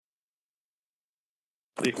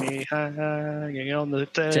Leave me hanging on the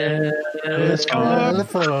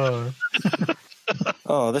telephone.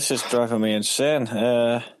 Oh, this is driving me insane.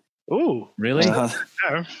 Ooh, Really? no.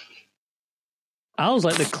 Al's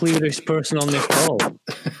like the clearest person on this call.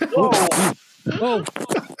 Whoa! Oh,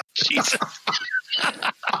 Jesus.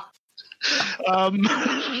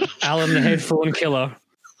 Alan, the headphone killer.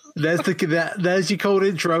 There's your cold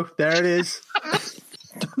intro. There it is.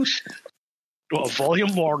 What a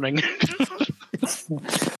volume warning.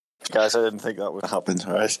 Guys, I didn't think that would happen,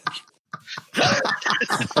 right?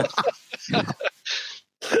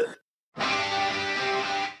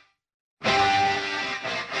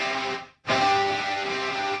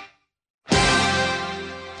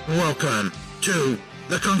 Welcome to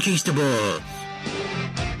The Conquistadors.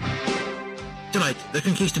 Tonight, The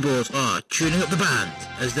Conquistadors are tuning up the band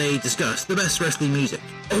as they discuss the best wrestling music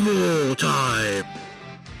of all time.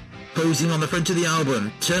 Posing on the front of the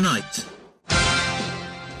album tonight,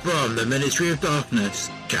 from the Ministry of Darkness,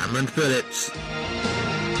 Cameron Phillips.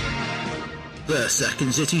 The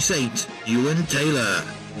Second City Saint, Ewan Taylor.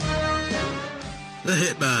 The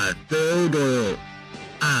Hitman, Bill Doyle.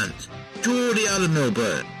 And Geordie Allen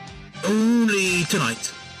Milburn. Only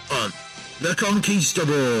tonight on The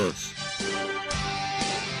Conquistadors.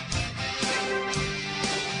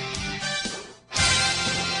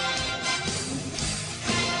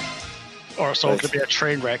 Or it's all going to be a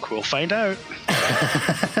train wreck. We'll find out.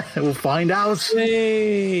 We'll find out.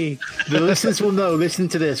 Hey! The listeners will know. Listen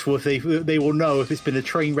to this. They will know if it's been a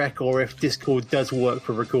train wreck or if Discord does work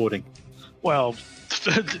for recording. Well,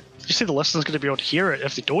 you see the listeners going to be able to hear it.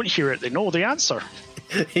 If they don't hear it, they know the answer.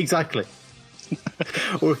 Exactly.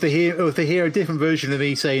 Or if they hear a different version of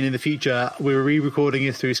me saying in the future we're re-recording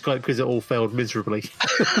this through Skype because it all failed miserably.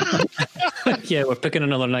 Yeah, we're picking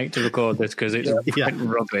another night to record this because it's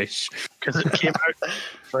rubbish. Because it came out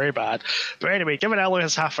very bad. But anyway, given Ellen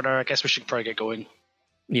has half an hour, I guess we should probably get going.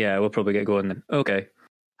 Yeah, we'll probably get going then. Okay.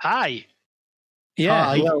 Hi. Yeah.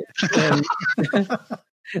 Hi. Well,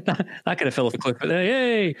 that kind of fell off a cliff, but there,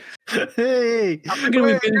 yay! Hey, I figured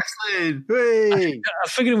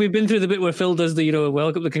we've been through the bit where Phil does the,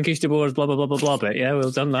 welcome to the Conquistadors, blah blah blah blah blah bit. Yeah,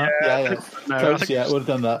 we've done that. Yeah, we've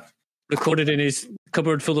done that. Recorded in his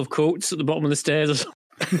cupboard full of coats at the bottom of the stairs.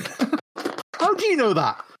 How do you know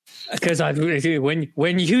that? Because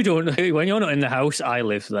when you're not in the house, I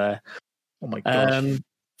live there. Oh my god!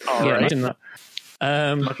 Imagine that.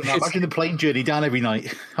 Imagine the plane journey down every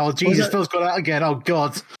night. Oh Jesus, Phil's got out again. Oh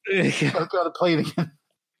God, I've got to plane again.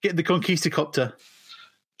 Get the Conquistacopter.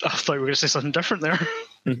 I thought we were going to say something different there.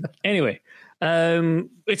 Anyway,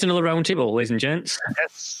 it's another round table, ladies and gents.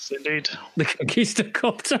 Yes, indeed. The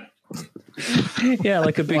Conquistacopter. Yeah,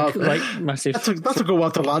 like a big, massive. That's a good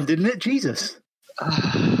one to land, didn't it? Jesus,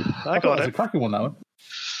 I got it. A cracking one, that one.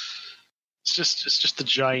 It's just the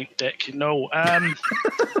giant dick. No.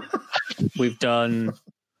 We've done.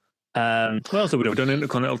 What else have we done? We've done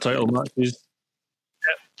Intercontinental title matches.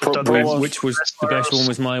 Which was the best one?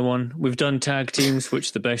 Was my one. We've done tag teams,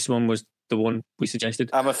 which the best one was the one we suggested.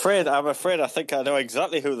 I'm afraid. I think I know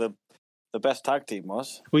exactly who the best tag team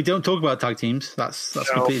was. We don't talk about tag teams. That's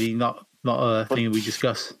completely not a thing we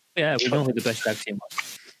discuss. Yeah, we know who the best tag team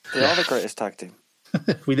was. They are the greatest tag team.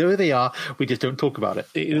 We know who they are. We just don't talk about it.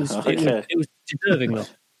 It was deserving though.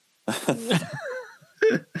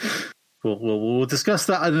 We'll discuss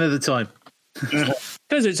that at another time.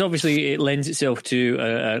 Because it lends itself to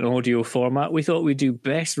an audio format. We thought we'd do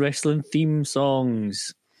best wrestling theme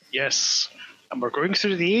songs. Yes, and we're going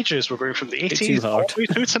through the ages. We're going from the 80s all the way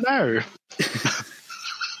through to now.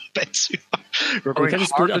 We're going kind of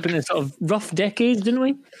split up into sort of rough decades, didn't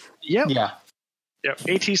we? Yep. Yeah. Yep.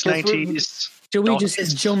 80s, 90s. Shall we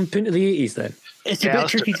just jump into the 80s then? It's a bit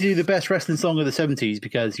tricky to do the best wrestling song of the 70s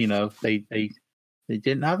because they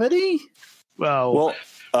didn't have any. Well,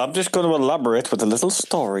 I'm just going to elaborate with a little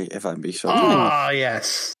story, if I may so. Ah,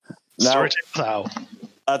 yes. Now,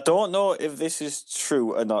 I don't know if this is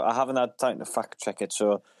true or not. I haven't had time to fact check it,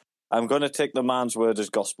 so I'm going to take the man's word as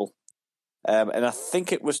gospel. And I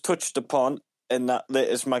think it was touched upon in that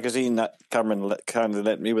latest magazine that Cameron kindly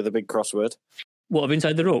lent me with a big crossword. What, of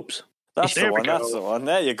Inside the Ropes? That's the one.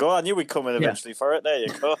 There you go. I knew we'd come in eventually for it. There you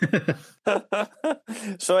go.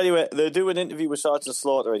 So anyway, they do an interview with Sergeant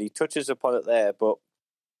Slaughter and he touches upon it there, but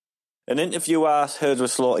an interview I heard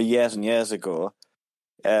with Slaughter years and years ago,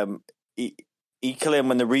 he claimed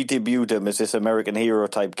when they re-debuted him as this American hero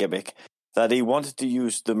type gimmick that he wanted to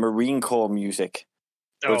use the Marine Corps music.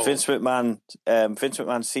 But Vince McMahon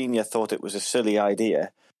Sr. thought it was a silly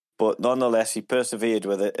idea, but nonetheless he persevered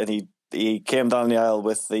with it and he came down the aisle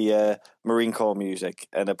with the Marine Corps music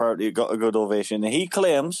and apparently got a good ovation. And he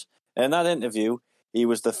claims in that interview he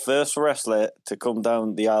was the first wrestler to come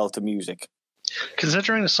down the aisle to music.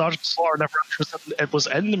 Considering the Sergeant Slaughter never actually was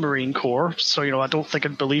in the Marine Corps, so I don't think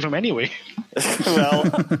I'd believe him anyway.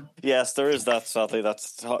 Well, yes, there is that. Sadly,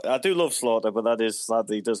 I do love Slaughter, but that is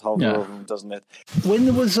sadly does hover over him, doesn't it? When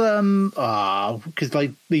there was because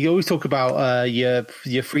like they always talk about your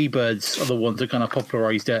Freebirds are the ones that kind of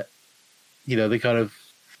popularized it. They kind of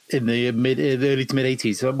in the early to mid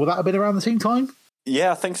 80s. Will that have been around the same time?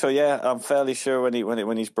 Yeah, I think so. Yeah, I'm fairly sure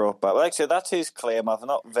when he's brought back. Like I said, that's his claim. I've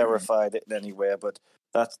not verified it in any way, but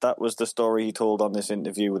that was the story he told on this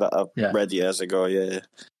interview that I read years ago. Yeah.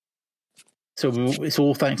 So it's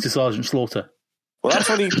all thanks to Sergeant Slaughter. Well, that's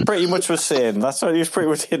what he pretty much was saying. That's what he was pretty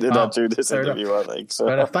much hinting at during this interview, I think. So.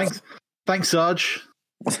 Fair enough. Thanks, Sarge.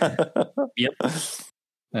 Yep.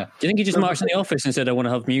 Yeah. Do you think he just marched in the office and said, "I want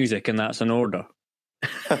to have music," and that's an order?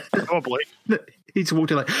 Probably. He just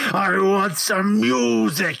walked in like, "I want some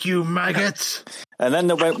music, you maggots." And then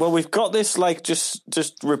they went, "Well, we've got this like just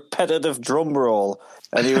repetitive drum roll,"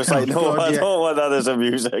 and he was like, "No, I don't want that as a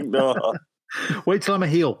music. No." Wait till I'm a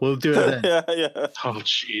heel. We'll do it then. Yeah. Oh,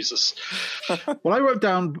 Jesus. Well, I wrote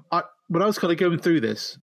down when I was kind of going through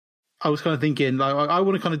this, I was kind of thinking, like, I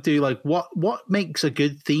want to kind of do like what makes a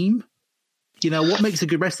good theme. What makes a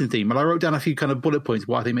good wrestling theme? And I wrote down a few kind of bullet points.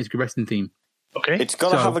 What I think makes a good wrestling theme. Okay. It's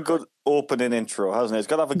got to have a good opening intro, hasn't it? It's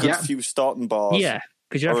got to have a good few starting bars. Yeah,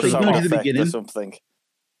 because you're actually going to the beginning or something.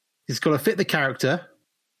 It's got to fit the character,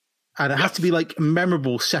 and it has to be like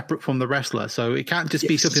memorable, separate from the wrestler. So it can't just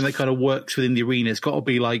be something that kind of works within the arena. It's got to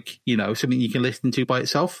be like something you can listen to by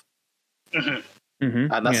itself. Mm-hmm.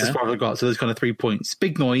 Mm-hmm. And that's as far as I got. So there's kind of 3 points: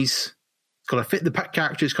 big noise, it's got to fit the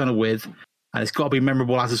character it's kind of with, and it's got to be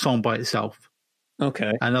memorable as a song by itself.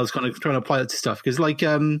 Okay. And I was kind of trying to apply that to stuff because, like,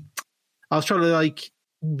 I was trying to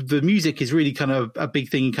the music is really kind of a big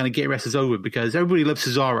thing in kind of getting wrestlers over because everybody loves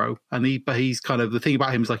Cesaro, but he's kind of the thing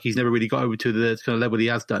about him is like he's never really got over to the kind of level he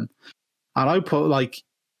has done. And I put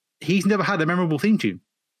he's never had a memorable theme tune.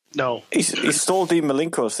 No, he stole Dean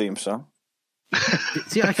Malenko's theme song.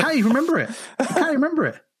 See, I can't even remember it.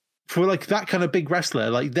 For like that kind of big wrestler,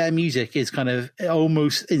 like their music is kind of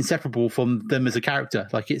almost inseparable from them as a character.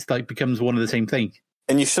 Like it's like becomes one of the same thing.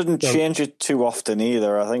 And you shouldn't change it too often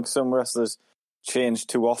either. I think some wrestlers change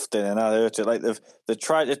too often, and that hurts it. Like they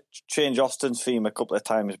tried to change Austin's theme a couple of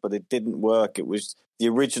times, but it didn't work. It was the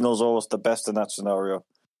original's always the best in that scenario.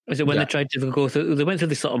 Was it when they tried to go through? They went through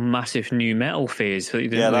this sort of massive new metal phase. That's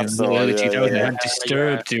the early one. 2000s. They had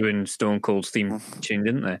Disturbed doing Stone Cold's theme tune,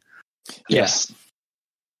 didn't they? Yes.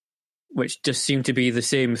 Which just seemed to be the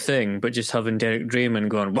same thing, but just having Derek Drayman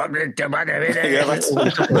going, Yeah, that's the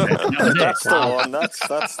one.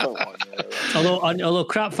 That's the one. Yeah. Although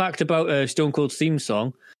crap fact about Stone Cold's theme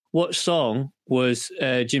song, what song was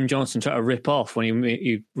Jim Johnston trying to rip off when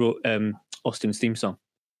he wrote Austin's theme song?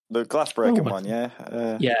 The glass breaking one, yeah.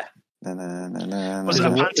 Yeah.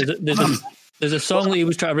 There's a song that he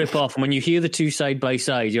was trying to rip off, and when you hear the two side by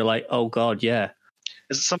side, you're like, oh god, yeah.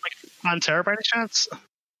 Is it something like Pantera by any chance?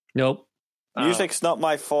 Nope. Music's not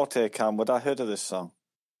my forte, Cam. Would I heard of this song?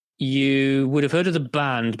 You would have heard of the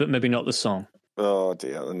band, but maybe not the song. Oh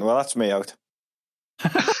dear. Well, that's me out.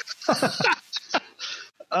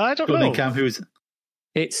 I don't know. Cam, who is it?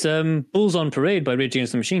 It's Bulls on Parade by Rage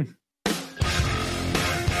Against the Machine.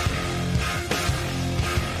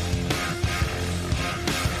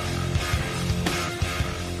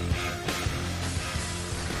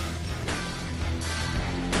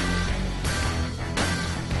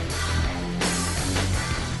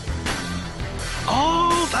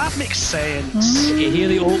 That makes sense. If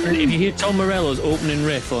you hear Tom Morello's opening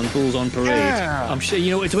riff on Bulls on Parade, I'm sure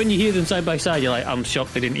it's when you hear them side by side, you're like, I'm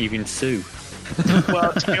shocked they didn't even sue.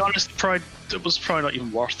 Well, to be honest, it was probably not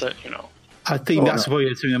even worth it. I think that's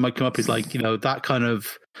probably something that might come up is like that kind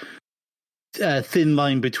of thin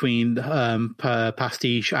line between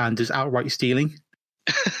pastiche and just outright stealing.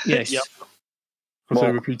 Yes. Yep.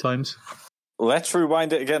 Over a few times. Let's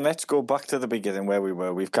rewind it again. Let's go back to the beginning where we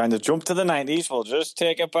were. We've kind of jumped to the 90s. We'll just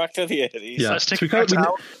take it back to the 80s. Yeah. Let's take it back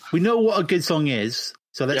to we know what a good song is,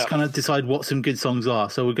 so let's kind of decide what some good songs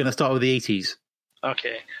are. So we're going to start with the 80s.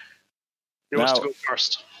 Okay. Who wants to go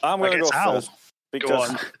first? I'm going to go first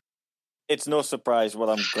because it's no surprise what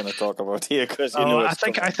I'm going to talk about here. Because I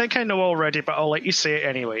think I know already, but I'll let you say it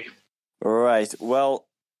anyway. Right. Well,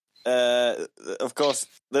 of course,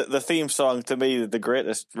 the theme song, to me, the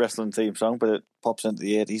greatest wrestling theme song, but it pops into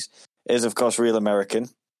the 80s, is, of course, Real American.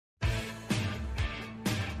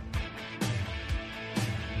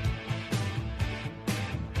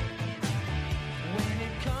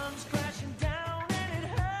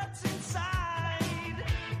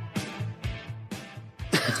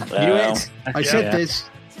 You knew it. I said this.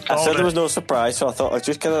 I said there was no surprise, so I thought I'd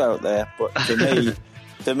just get it out there. But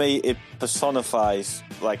to me, it personifies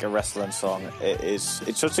like a wrestling song. It's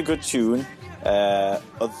such a good tune.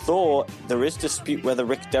 Although there is dispute whether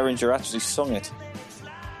Rick Derringer actually sung it.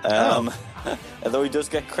 Although he does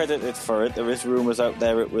get credited for it, there is rumours out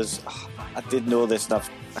there it was... I did know this, and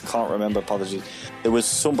I can't remember, apologies. There was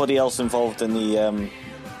somebody else involved in the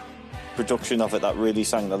production of it that really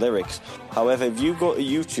sang the lyrics. However, if you go to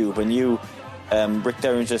YouTube and you... Rick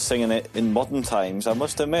Derringer singing it in modern times, I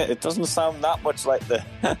must admit, it doesn't sound that much like the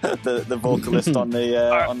vocalist on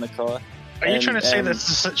the cover. Are you trying to say that it's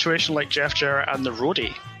a situation like Jeff Jarrett and the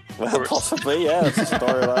Roadie? Well, possibly, yeah, that's a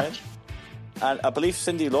storyline. And I believe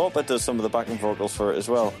Cyndi Lauper does some of the backing vocals for it as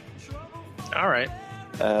well. All right.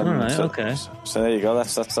 Okay. So there you go.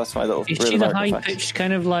 That's my little. Is she the high pitched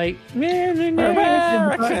kind of like? That's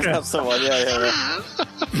the one. Yeah.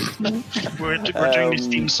 We're doing these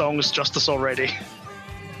theme songs justice already.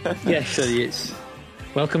 Yes, it's.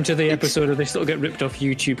 Welcome to the episode of this that'll get ripped off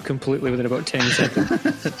YouTube completely within about 10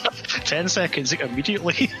 seconds. 10 seconds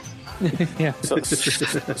immediately. Yeah.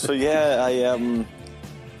 So yeah,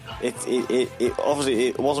 It obviously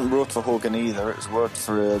it wasn't wrote for Hogan either. It was worked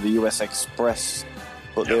for the US Express,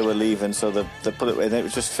 but they were leaving, so they put it in. It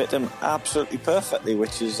was just fit them absolutely perfectly,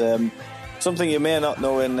 which is something you may not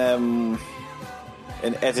know in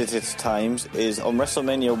edited times. Is on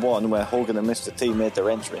WrestleMania 1, where Hogan and Mr. T made their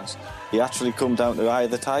entrance, he actually come down to Eye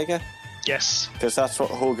of the Tiger. Yes, because that's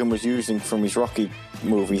what Hogan was using from his Rocky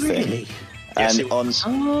movie thing. Yes, and on.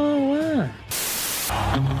 Oh wow.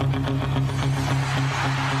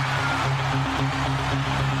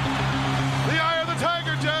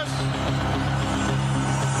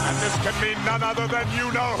 This can mean none other than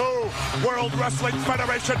you-know-who. World Wrestling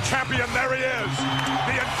Federation champion, there he is.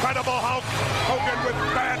 The Incredible Hulk, Hogan with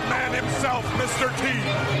Bad Man himself, Mr. T.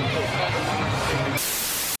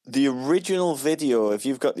 The original video, if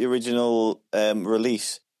you've got the original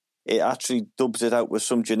release, it actually dubs it out with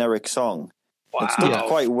some generic song. Wow. It's done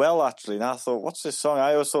quite well, actually. And I thought, what's this song?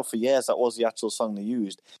 I always thought for years that was the actual song they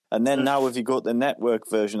used. And then now, if you go to the network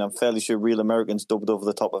version, I'm fairly sure Real Americans dubbed over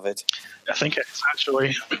the top of it. I think it's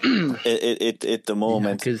actually at the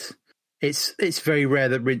moment, because it's very rare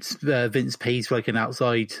that Vince pays for like an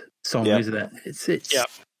outside song, isn't it? It's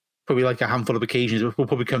probably like a handful of occasions. We'll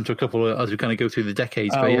probably come to a couple as we kind of go through the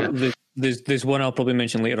decades. But yeah, there's one I'll probably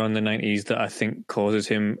mention later on in the 90s that I think causes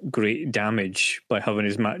him great damage by having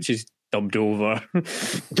his matches dubbed over.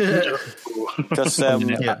 Because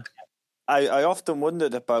I often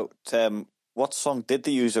wondered about what song did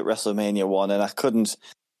they use at WrestleMania 1, and I couldn't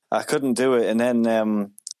do it. And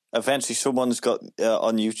then eventually someone's got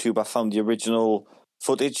on YouTube, I found the original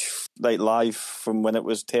footage, like live from when it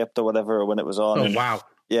was taped or whatever, or when it was on. Oh, wow.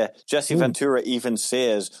 Yeah, Jesse Ventura even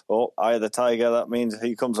says, "Oh, Eye of the Tiger." That means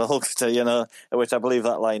he comes a Hulkster, which I believe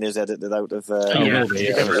that line is edited out of. I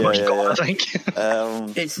think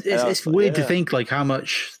it's weird to think like how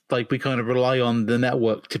much like we kind of rely on the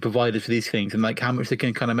network to provide us for these things, and like how much they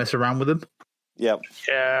can kind of mess around with them. Yeah.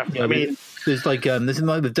 I mean, there's like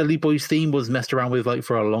the Dudley Boys theme was messed around with like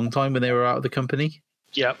for a long time when they were out of the company.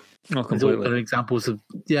 Yep. Not completely. There's examples of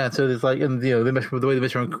so there's like, and they mess with the way they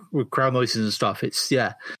mess around with crowd noises and stuff. It's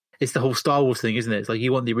the whole Star Wars thing, isn't it? It's like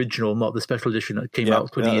you want the original, not the special edition that came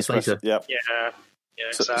out 20 years later. Yeah,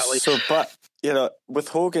 exactly. But with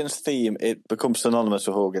Hogan's theme, it becomes synonymous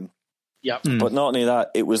with Hogan. Yeah. But not only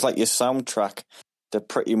that, it was like your soundtrack to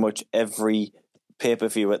pretty much every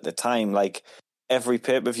pay-per-view at the time. Like every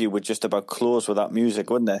pay-per-view would just about close with that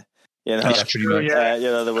music, wouldn't it? That's true,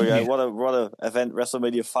 they were what a event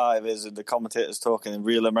WrestleMania 5 is, and the commentators talking, and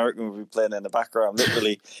Real American would be playing in the background.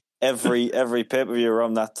 Literally every pay-per-view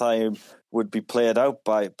around that time would be played out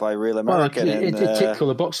by Real American. Well, it ticked all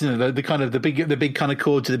the boxes, the kind of the big kind of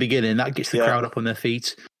chord to the beginning that gets the crowd up on their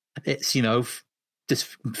feet. It's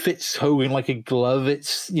just fits Hogan like a glove.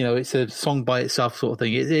 It's it's a song by itself sort of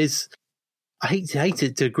thing. It is. I hate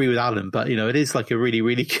to agree with Alan, but it is like a really,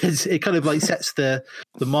 really good. It kind of like sets the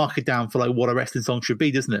marker down for like what a wrestling song should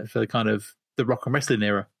be, doesn't it? For kind of the rock and wrestling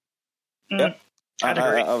era. Yeah,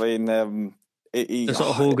 I mean, the sort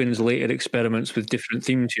of Hogan's later experiments with different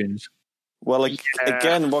theme tunes. Well,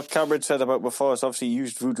 again, what Cameron said about before is obviously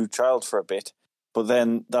used Voodoo Child for a bit, but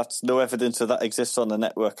then that's no evidence of that exists on the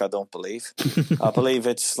network. I don't believe. I believe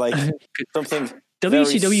it's like something.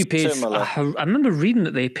 WCW paid. I remember reading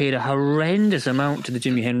that they paid a horrendous amount to the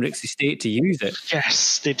Jimi Hendrix estate to use it.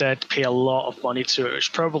 Yes, they did pay a lot of money to it,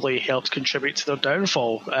 which probably helped contribute to their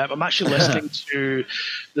downfall. I'm actually listening to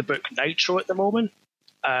the book Nitro at the moment,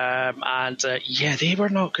 and they were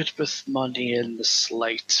not good with money in the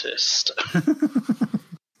slightest.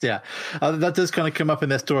 Yeah, that does kind of come up in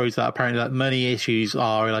their stories that apparently that money issues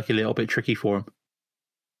are like a little bit tricky for him.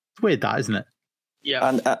 It's weird, that, isn't it?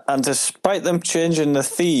 Yeah. And despite them changing the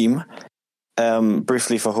theme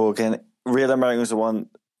briefly for Hogan, Real American was the one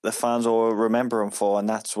the fans all remember him for, and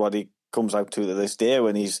that's what he comes out to this day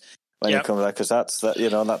when he comes out, because that's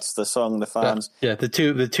the song the fans. Yeah, the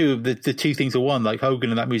two things are one. Like Hogan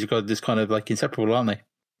and that music are just kind of like inseparable, aren't they?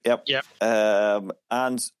 Yep.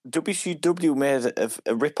 And WCW made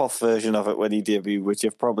a rip-off version of it when he debuted, which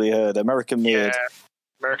you've probably heard, American Made. Yeah,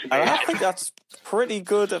 American Made. And I think that's a pretty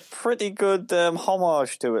good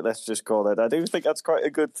homage to it, let's just call it. I do think that's quite a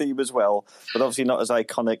good theme as well, but obviously not as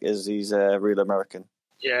iconic as his Real American.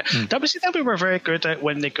 Yeah, WCW were very good at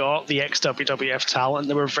when they got the ex-WWF talent.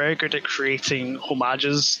 They were very good at creating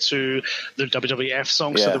homages to the WWF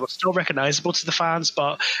songs, so they were still recognizable to the fans,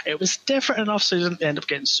 but it was different enough so they didn't end up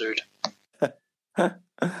getting sued.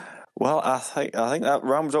 Well, I think that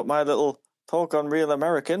rounds up my little talk on Real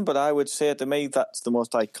American, but I would say to me that's the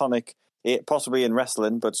most iconic, possibly in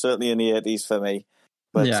wrestling, but certainly in the 80s for me.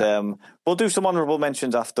 But we'll do some honourable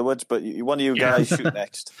mentions afterwards, but one of you guys shoot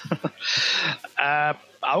next.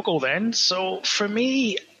 I'll go then. So for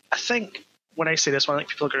me, I think when I say this one, I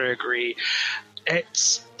think people are going to agree.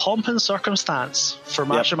 It's Pomp and Circumstance for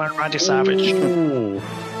Macho Man Randy Savage. Ooh.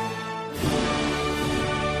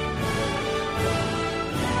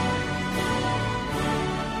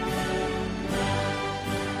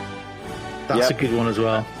 That's a good one as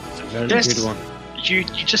well. Very good one. You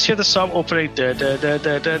just hear the song opening,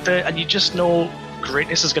 and you just know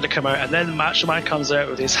greatness is going to come out, and then Macho Man comes out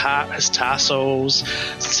with his hat, his tassels,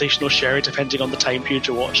 sensational sherry, depending on the time period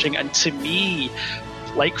you're watching. And to me,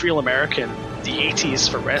 like Real American, the 80s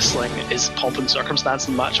for wrestling is Pomp and Circumstance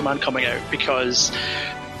and Macho Man coming out, because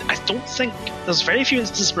I don't think there's very few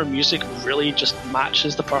instances where music really just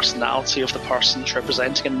matches the personality of the person it's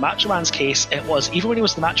representing. In Macho Man's case, it was, even when he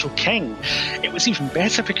was the Macho King, it was even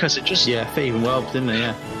better because it just... Yeah, fit even well, didn't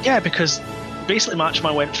it? Yeah, because basically Macho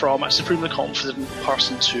Man went from a supremely confident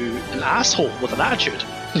person to an asshole with an attitude.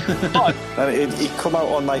 But and he'd come out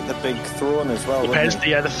on like the big throne as well.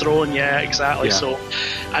 The throne, exactly. Yeah. So,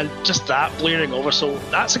 and just that blaring over. So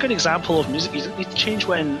that's a good example of music. You didn't need to change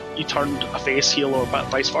when you turned a face heel or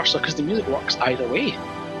vice versa, because the music works either way.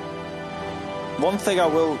 One thing I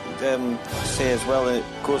will say as well, and it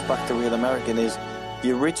goes back to Real American, is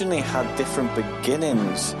you originally had different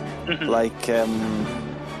beginnings. Like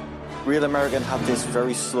Real American had this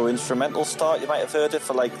very slow instrumental start. You might have heard it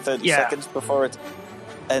for like 30 seconds before it.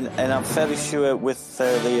 And I'm fairly sure with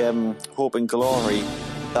the Hope and Glory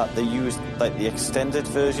that they used like the extended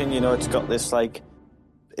version. You know, it's got this like,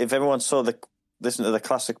 if everyone listen to the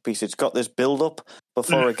classic piece, it's got this build up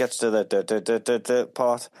before it gets to the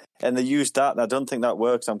part, and they used that, and I don't think that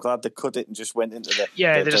works. I'm glad they cut it and just went into the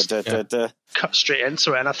they just cut straight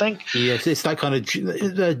into it. And I think it's that kind of,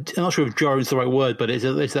 I'm not sure if jarring is the right word, but it's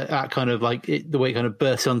that kind of like the way it kind of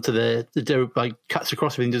bursts onto the like cuts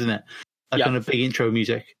across everything, doesn't it? That kind of big intro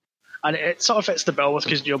music. And it sort of fits the bill with,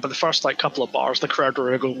 because by the first like couple of bars, the crowd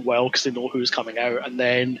are going well because they know who's coming out, and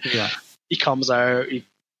then he comes out, he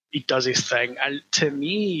does his thing, and to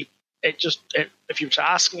me, if you were to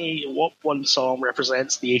ask me what one song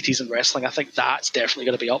represents the 80s in wrestling, I think that's definitely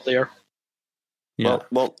going to be up there. Yeah.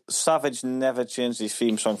 Well, Savage never changed his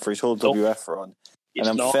theme song for his whole WF run. And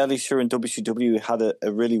I'm fairly sure in WCW had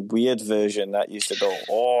a really weird version that used to go,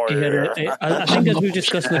 I think as we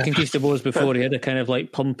discussed in the Conquistadors before, he had a kind of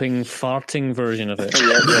like pumping, farting version of it.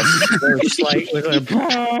 Just like with a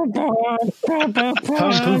pump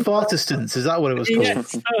and fartistance, is that what it was called?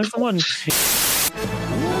 Yes, that was the one.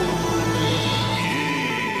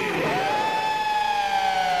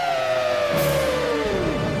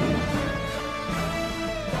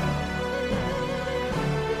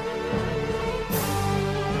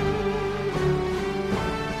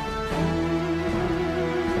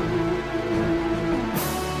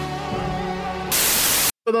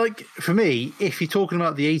 But like for me, if you're talking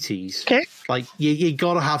about the 80s, like you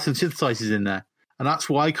got to have some synthesizers in there, and that's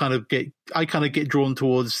why I kind of get drawn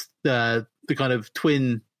towards the kind of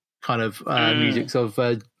twin kind of musics of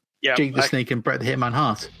Jake the Snake and Bret the Hitman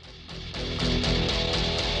Hart.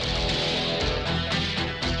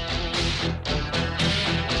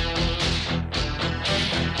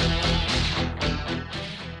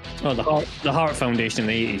 Oh, the Hart Foundation in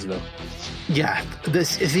the 80s, though. Yeah,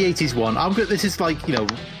 this is the 80s one. This is like,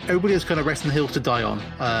 everybody has kind of resting the hill to die on,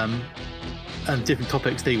 and different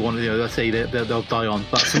topics they want, let's say they'll die on.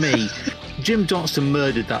 But for me, Jim Johnston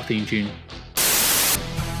murdered that theme tune.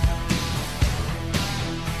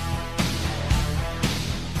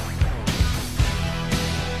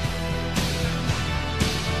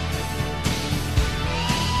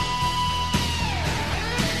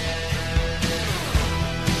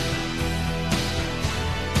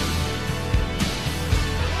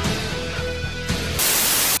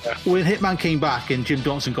 when Hitman came back and Jim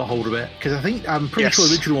Johnson got hold of it, because I'm pretty sure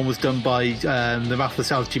the original one was done by the Mouth of the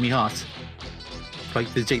South, Jimmy Hart,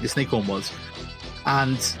 like the Jake the Snake one was.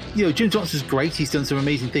 And Jim Johnson's great; he's done some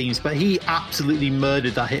amazing things, but he absolutely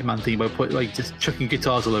murdered that Hitman theme by just chucking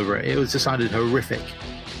guitars all over it. It just sounded horrific.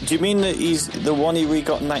 Do you mean that he's the one he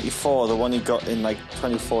re-got in '94, the one he got in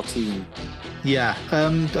 2014? Yeah,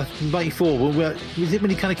 94. Was it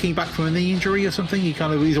when he kind of came back from a knee injury or something? He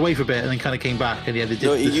was away for a bit and then kind of came back, and they did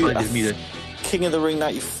his music. King of the Ring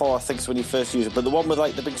 '94, I think, is when he first used it, but the one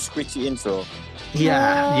with the big screechy intro.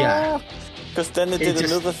 Yeah. Because then they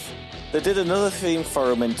did another theme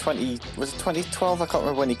for him in 2012? I can't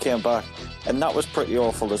remember when he came back, and that was pretty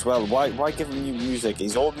awful as well. Why give him new music?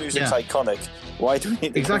 His old music's iconic. Why do we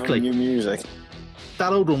need to give him new music?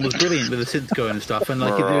 That old one was brilliant with the synth going and stuff, and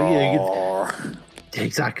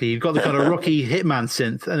exactly. You've got the kind of rocky Hitman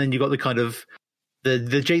synth, and then you've got the kind of the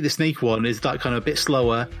Jake the Snake one is that kind of a bit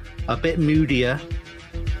slower, a bit moodier.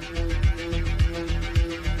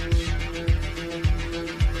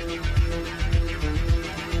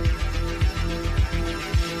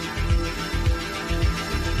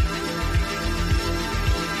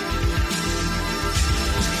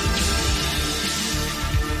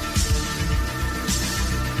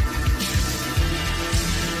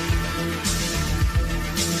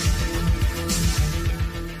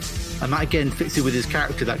 And that again fits in with his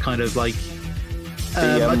character, that kind of I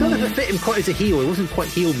don't know if it fit him quite as a heel. It wasn't quite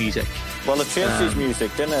heel music. Well, it changed his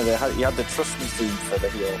music, didn't it? He had the Trust Me theme for the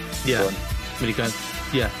heel. Yeah, really good.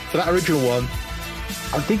 Yeah, for that original one,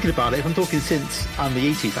 I'm thinking about it. If I'm talking synths and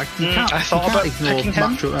the 80s, you can't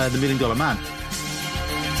ignore the $1 Million Man.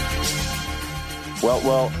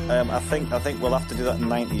 Well, I think we'll have to do that in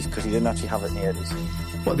the 90s because he didn't actually have it in the 80s.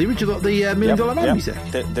 What, the original, the $1 Million Man music?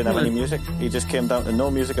 Didn't have any music. He just came down to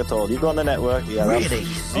no music at all. You go on the network, really?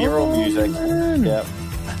 Zero music. Man. Yeah.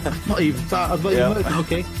 Not even that.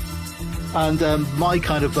 Okay. And my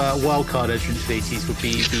kind of wild card entrance to the 80s would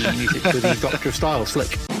be the music for the Doctor of Style,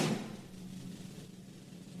 Slick.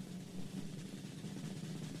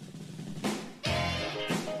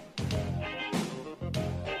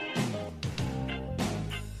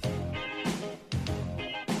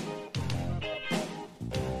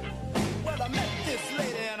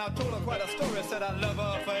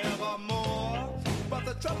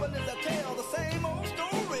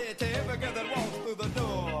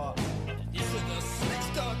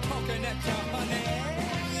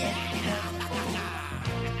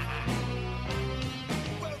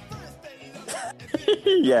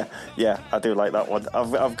 Yeah, I do like that one.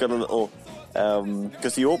 I've got a little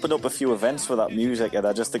because he opened up a few events with that music, and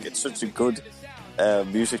I just think it's such a good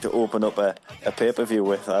music to open up a pay-per-view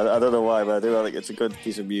with. I don't know why, but I do. I think it's a good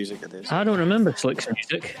piece of music. It is. I don't remember Slick's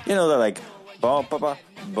music. You know, they're like ba ba ba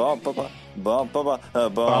ba ba ba ba ba ba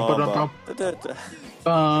ba.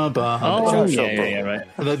 Oh yeah, right.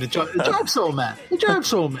 The Jive Soul Man. The Jive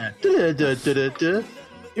Soul Man.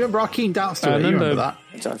 You remember Akeem danced to it? You remember that?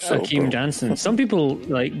 Akeem dancing. Some people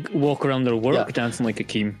walk around their work dancing like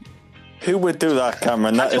Akeem. Who would do that,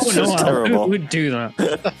 Cameron? That is just terrible. Who would do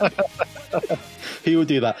that? He would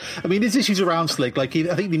do that. I mean, there's issues around Slick. I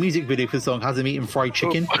think the music video for the song has him eating fried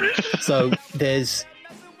chicken. So there's,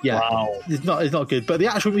 it's not good. But the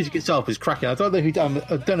actual music itself is cracking. I don't know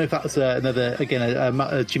if that was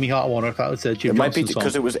a Jimmy Hart one, or if that was a Jim Johnson song. It might be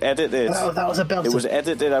because it was edited. Oh, that was a belter. It was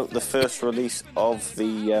edited out the first release of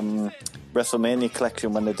the WrestleMania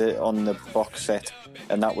collection when they did it on the box set,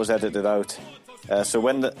 and that was edited out. So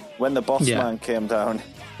when the boss man came down,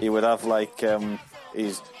 he would have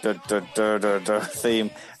his theme,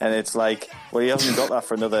 and it's like, well, he hasn't got that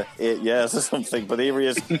for another 8 years or something, but here he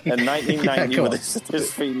is in 1990 with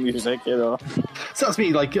his theme music, you know. So that's me.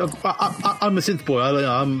 I'm a synth boy.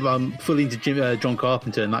 I'm fully into John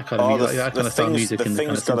Carpenter and that kind of music, that kind of style music. The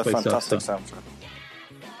Thing's got a fantastic soundtrack.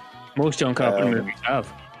 Most John Carpenter movies have.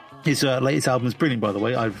 His latest album is brilliant, by the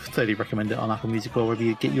way. I thoroughly recommend it on Apple Music or wherever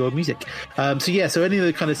you get your music. So any of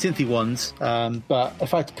the kind of synthy ones. But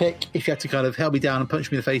if I had to pick, if you had to kind of help me down and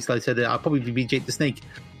punch me in the face, like I said, I'd probably be Jake the Snake,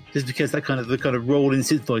 just because the kind of rolling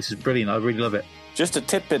synth voice is brilliant. I really love it. Just a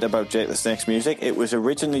tidbit about Jake the Snake's music: it was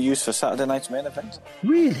originally used for Saturday Night's Main Event.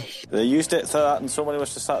 Really? They used it for that, and somebody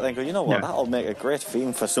was to start there and go, you know what, that'll make a great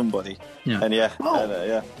theme for somebody. Yeah. And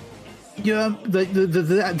Yeah,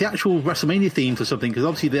 the actual WrestleMania theme for something, because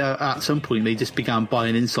obviously at some point they just began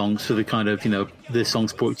buying in songs for the kind of, the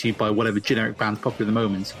songs brought to you by whatever generic band's popular at the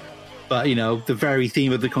moment. But, the very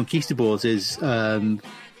theme of the Conquistadors is, I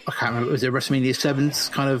can't remember, was it WrestleMania 7's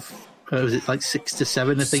kind of, was it 6 to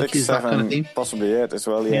 7, I think, 6, is 7, that kind of theme? Possibly 8 as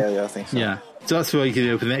well, yeah, I think so. Yeah. So that's what you can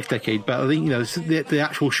do for the next decade. But I think, the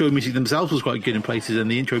actual show music themselves was quite good in places, and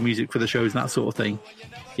the intro music for the shows and that sort of thing.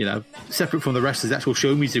 Separate from the rest, the actual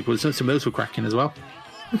show music was some of those were cracking as well.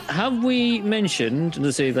 Have we mentioned,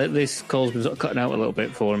 let's say that this call's been sort of cutting out a little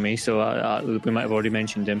bit for me, so we might have already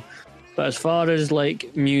mentioned him. But as far as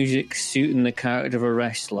like music suiting the character of a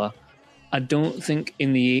wrestler, I don't think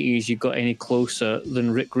in the 80s you got any closer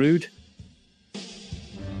than Rick Rude.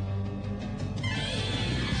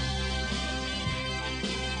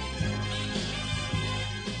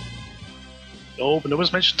 No, but no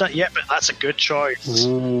one's mentioned that yet, but that's a good choice.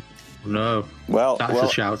 Ooh, no. Well, that's a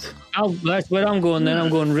shout. That's where I'm going then. I'm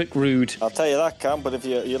going Rick Rude. I'll tell you that, Cam, but if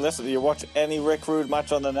you watch any Rick Rude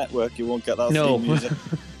match on the network, you won't get that theme music.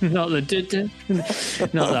 Not the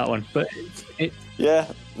not that one, but yeah,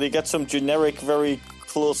 they get some generic, very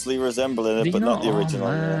closely resembling it, but not the original.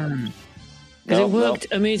 Because it worked.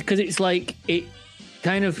 I mean, because it's like it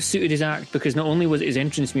kind of suited his act, because not only was it his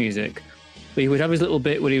entrance music, but he would have his little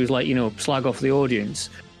bit where he was like, slag off the audience,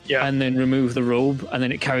 and then remove the robe, and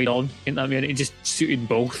then it carried on. It just suited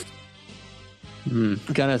both.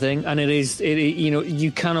 Kind of thing. And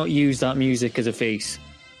you cannot use that music as a face.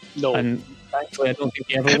 No. And thankfully, I don't think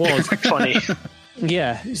he ever was. Funny.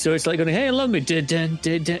 Yeah. So it's like going, hey, love me. So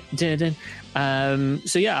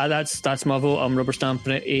yeah, that's my vote. I'm rubber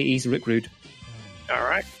stamping it. 80s Rick Rude. All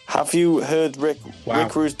right. Have you heard Rick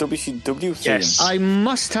Rude's WCW theme? Yes. I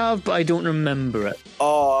must have, but I don't remember it.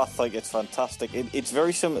 Oh, I think it's fantastic. It's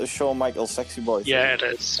very similar to Shawn Michaels' Sexy Boy theme. Yeah, it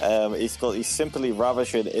is. He's simply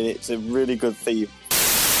ravishing, and it's a really good theme.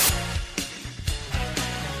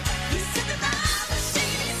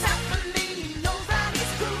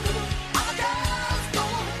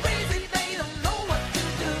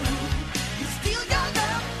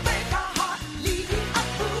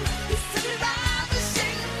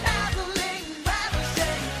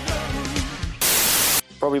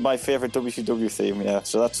 Probably my favourite WCW theme, yeah.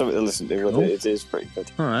 So that's something to listen to. Cool. It is pretty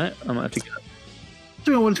good. All right, I might have to get it.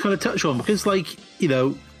 Something I wanted to kind of touch on, because,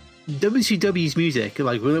 WCW's music,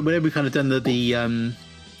 whenever we've kind of done the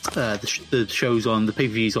shows on the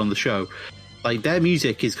pay-per-views on the show, their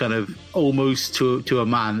music is kind of almost to a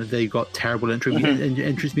man. They've got terrible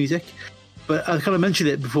entrance music. But I kind of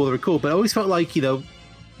mentioned it before the record, but I always felt like,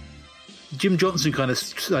 Jim Johnson kind of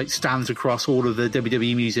stands across all of the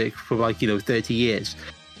WWE music for 30 years,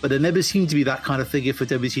 but there never seemed to be that kind of figure for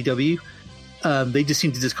WCW. They just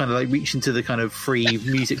seemed to just kind of reach into the kind of free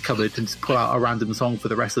music cupboard and just pull out a random song for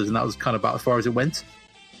the wrestlers, and that was kind of about as far as it went.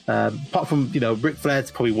 Apart from Ric Flair's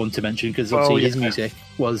probably one to mention, because obviously his music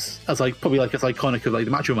was probably as iconic of the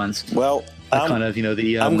Macho Man's. Well, I'm going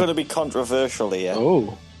to be controversial here.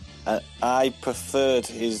 Oh, I preferred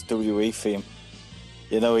his WWE theme.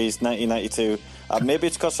 He's 1992. Maybe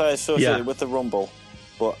it's because I associate it with the Rumble,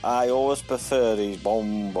 but I always prefer his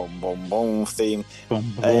boom, boom, boom, boom theme.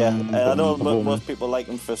 Boom, boom, and I know most people like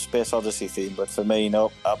him for Space Odyssey theme, but for me,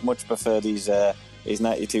 no, I much preferred his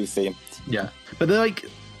 92 theme. Yeah, but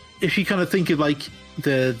if you kind of think of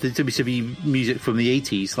the WCW music from the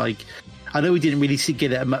 80s, I know we didn't really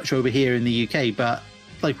get it much over here in the UK, but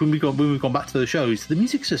when we've gone back to those shows, the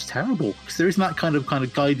music's just terrible, because there isn't that kind of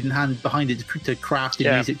guiding hand behind it to craft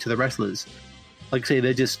the music to the wrestlers. Like I say,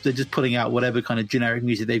 they're just putting out whatever kind of generic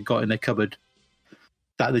music they've got in their cupboard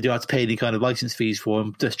that they don't have to pay any kind of license fees for,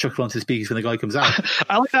 and just chuck it onto the speakers when the guy comes out.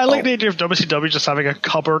 I like the idea of WCW just having a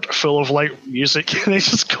cupboard full of music, and they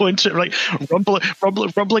just go into it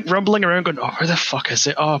rumbling around, going, "Oh, where the fuck is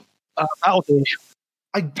it? Oh, that'll do."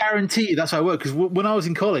 I guarantee you that's how it worked, because when I was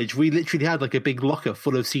in college, we literally had a big locker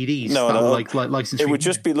full of CDs. No. Were, licensed. It would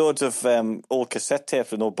just be loads of old cassette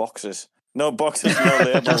tapes with no boxes. No boxes, no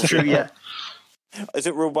labels. That's true, yeah. Is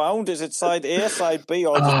it rewound? Is it side A, side B,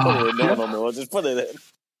 or just put it in? No, just put it in.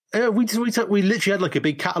 We literally had a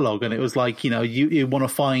big catalogue, and it was you want to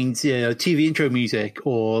find TV intro music,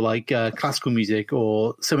 or classical music,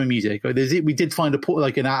 or summer music. Or we did find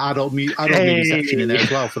an adult music section in there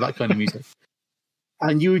as well for that kind of music.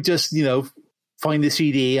 And you would just, find the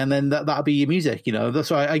CD, and then that'd be your music. That's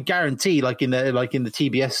why I guarantee, in the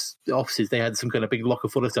TBS offices, they had some kind of big locker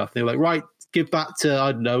full of stuff. They were like, right, give that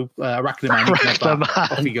to Arachne Man.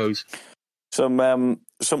 Off he goes. Some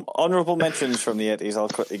honourable mentions from the 80s I'll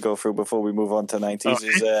quickly go through before we move on to 90s. Okay.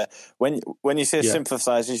 Is when you say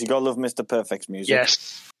synthesizers, you gotta love Mr. Perfect's music.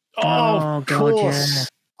 Yes. Oh, God, course. Yeah.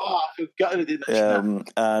 Oh, I forgot I did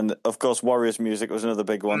that. And of course, Warriors music was another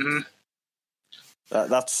big one. Mm-hmm.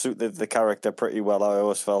 That suited the character pretty well, I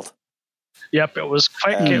always felt. Yep, it was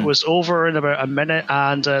quick. It was over in about a minute,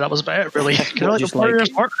 and that was about it, really. Just the Warriors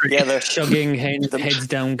work. Yeah, the chugging heads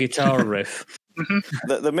down guitar riff.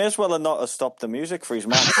 They may as well have not have stopped the music for his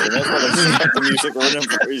match. They may as well have kept the music running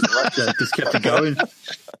for his match. Yeah, just kept it going.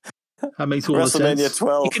 That makes all the sense. WrestleMania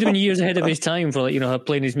 12. He could have been years ahead of his time for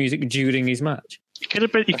playing his music during his match. He could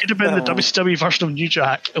have been the WCW version of New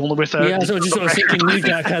Jack, only without. Yeah, so I was thinking New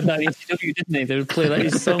Jack had that in ECW, didn't he? They would play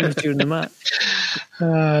his songs during the match.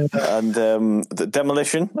 And the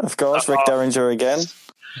Demolition, of course, Rick Derringer again.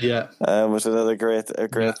 Yeah, was another great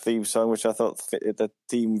theme song, which I thought fitted the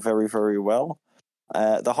theme very, very well.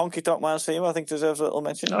 The Honky Tonk Man theme, I think, deserves a little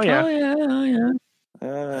mention. Oh yeah.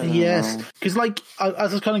 Yes, because as I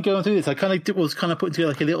was kind of going through this, I was putting together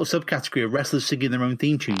like a little subcategory of wrestlers singing their own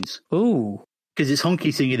theme tunes. Ooh. Because it's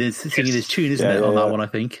Honky singing his tune, isn't it? On that one, I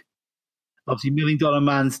think. Obviously, $1 Million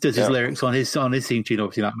Man does his lyrics on his theme tune.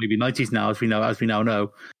 Obviously, that maybe 90s now, as we now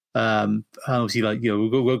know. And obviously,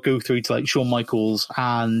 we'll go through to Shawn Michaels,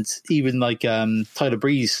 and even Tyler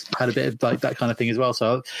Breeze had a bit of that kind of thing as well.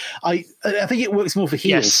 So I think it works more for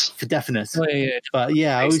heels, for definite. Oh, yeah. But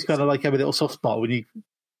yeah, I always kind of have a little soft spot when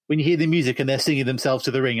you hear the music and they're singing themselves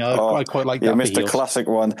to the ring. I quite like that. You missed a classic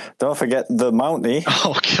one. Don't forget the Mountie.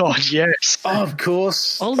 Oh God, yes. Oh, of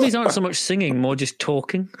course. All of these aren't so much singing, more just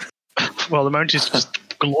talking. Well, the Mountie's just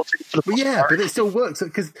gloating for the but it still works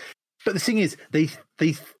but the thing is, they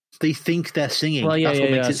think they're singing. Well, That's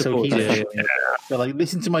what makes it so heated. Yeah. They're like,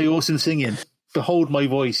 listen to my awesome singing. Behold my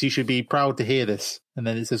voice. You should be proud to hear this. And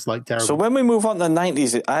then it's just terrible. So when we move on to the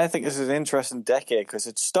 90s, I think this is an interesting decade because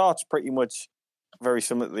it starts pretty much very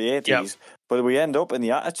similar to the 80s, but we end up in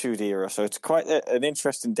the Attitude Era. So it's quite an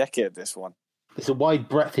interesting decade, this one. There's a wide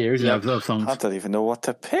breadth here, isn't there, of songs? I don't even know what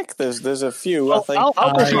to pick. There's a few, I think.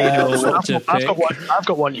 I've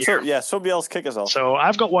got one here. So, somebody else kick us off. So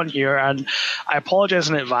I've got one here, and I apologize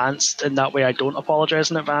in advance. In that way, I don't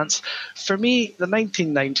apologize in advance. For me, the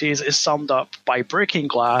 1990s is summed up by Breaking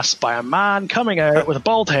Glass, by a man coming out with a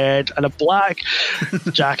bald head and a black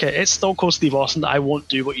jacket. It's Stone Cold Steve Austin. I won't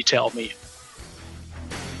do what you tell me.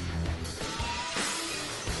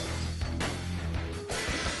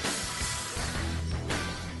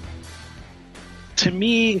 To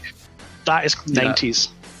me, that is 90s.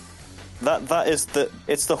 That is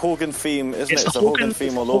it's the Hogan theme, isn't it? It's the Hogan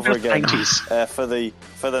theme all over again. 90s. For the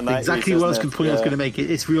 90s. Exactly what I was going to make.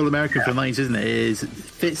 It's Real American for the 90s, isn't it?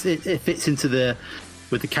 It fits into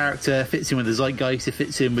with the character, fits in with the zeitgeist, it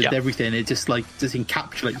fits in with everything. It just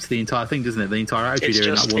encapsulates the entire thing, doesn't it? The entire attitude in that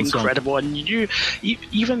one song. It's just incredible, and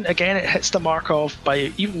even again, it hits the mark of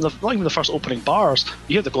by not even the first opening bars.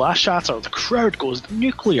 You hear the glass shatter, the crowd goes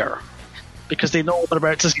nuclear. Because they know what they're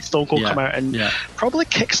about to see Stone Cold come out and probably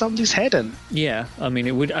kick somebody's head in. Yeah, I mean,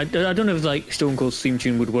 it would. I don't know if Stone Cold's theme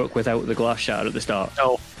tune would work without the glass shatter at the start.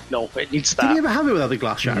 No, it needs that. Did he ever have it without the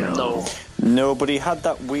glass shatter? No, but he had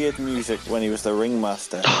that weird music when he was the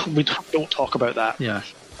ringmaster. We don't talk about that. Yeah.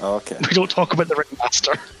 Okay. We don't talk about the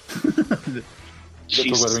ringmaster. Don't talk about the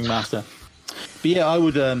ringmaster. But yeah, I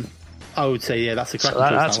would say that's the correct. So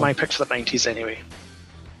that's my pick for the 90s anyway.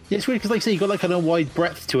 Yeah, it's weird because, you say, you got kind of wide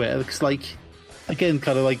breadth to it. It's again,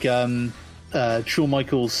 kind of Shawn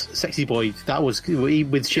Michaels' "Sexy Boy." That was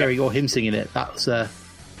with Sherry or him singing it. That's that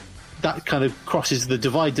kind of crosses the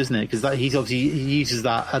divide, doesn't it? Because he uses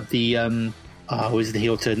that at the was the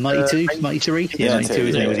heel turn 92, 93? Yeah, 92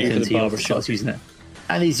 isn't it? When he turns heel, starts using it,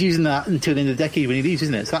 and he's using that until the end of the decade when he leaves,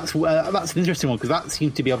 isn't it? So that's an interesting one because that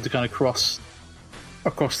seems to be able to kind of cross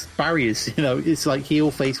across barriers. It's like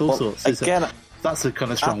heel, face, all sorts. Again. That's a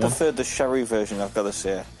kind of strong one. I preferred the Sherry version, I've got to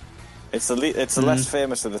say. It's the less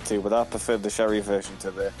famous of the two, but I preferred the Sherry version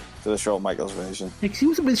to the Shawn Michaels version. Yeah, because he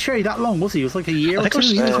wasn't with Sherry that long, was he? It was like a year or two. I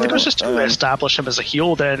think it was just to establish him as a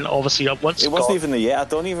heel. Then obviously once it wasn't even a year. I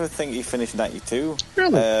don't even think he finished 92.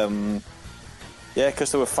 Really? Yeah,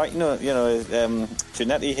 because they were fighting.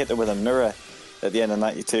 Jannetty hit her with a mirror at the end of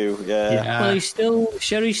 92. Yeah. Well,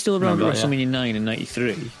 Sherry's still around WrestleMania 9 and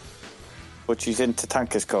 93. But she's in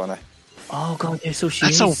Tatanka's corner. Oh God! Yeah, so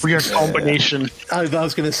That's a weird combination. I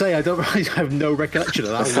was going to say I have no recollection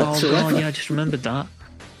of that. Oh God! Yeah, I just remembered that.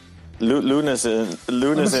 Luna's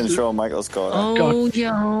in Shawn Michaels' corner. Oh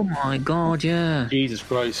yeah! Oh my God! Yeah. Jesus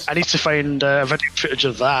Christ! I need to find video footage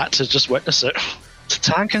of that to just witness it.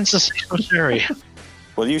 Tank and Sensational Sherry.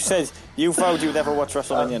 Well, you said you vowed you'd never watch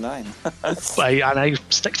WrestleMania 9. And I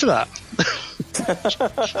stick to that.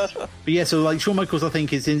 But yeah, so Shawn Michaels, I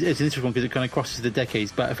think it's an interesting one because it kind of crosses the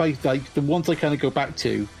decades. But if I the ones I kind of go back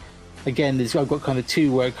to, again, I've got kind of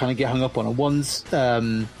two where I kind of get hung up on. And one's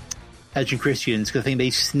Edge and Christians because I think they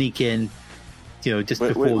sneak in, just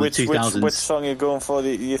before the 2000s. Which song are you going for?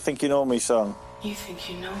 The You Think You Know Me song? You think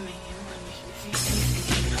you know me.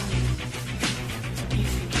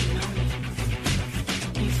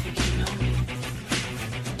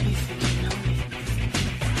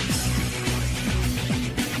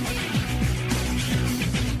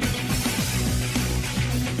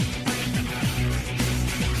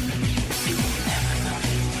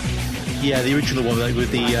 Yeah, the original one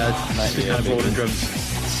with the kind of rolling drums.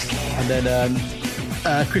 And then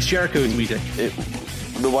Chris Jericho's music.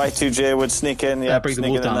 The Y2J would sneak in, Break the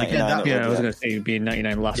Walls Down. I was going to say it'd be in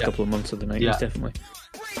 99 last couple of months of the 90s, definitely.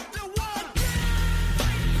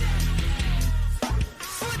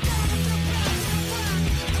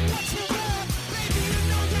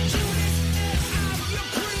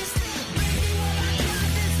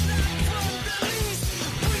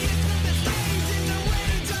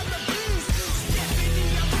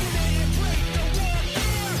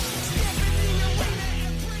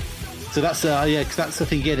 So that's because that's the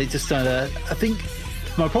thing again. It just I think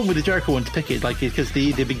my problem with the Jericho one to pick it like is because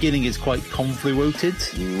the beginning is quite convoluted.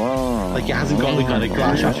 Like it hasn't got the kind of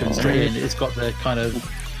glass action straight in. It's got the kind of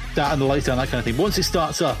that and the lights down, that kind of thing. Once it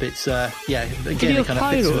starts up, it's again it kind of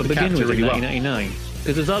fits with the character really well. 1999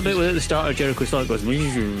 because there's that bit where at the start of Jericho start goes with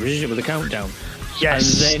a countdown.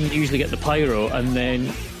 Yes, and then you usually get the pyro, and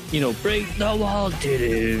then. Break the wall.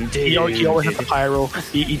 He always had the pyro.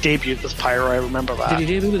 He debuted with pyro. I remember that. Did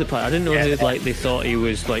he debut with the pyro? I didn't know they thought he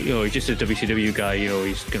was like, he's just a WCW guy.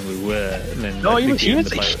 He's going to wear. And then no, he was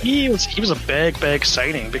a big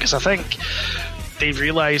signing because I think they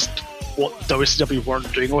realised what WCW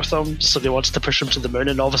weren't doing with him, so they wanted to push him to the moon.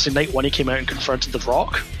 And obviously, night one he came out and confronted The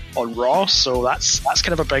Rock on Raw, so that's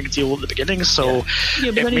kind of a big deal at the beginning. So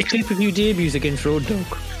but then his pay-per-view debuts against Road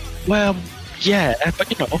Dogg. Well. Yeah, but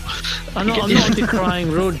I'm not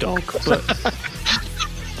decrying Road Dogg, but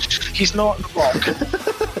he's not The Rock.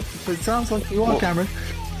 But it sounds like you are, Cameron.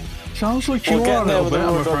 Sounds like you are a little bit,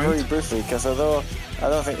 I'm afraid. Very briefly, because although I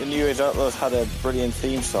don't think the New Age Outlaws had a brilliant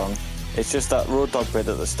theme song, it's just that Road Dogg bit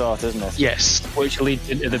at the start, isn't it? Yes, which leads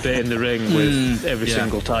into the bit in the ring with every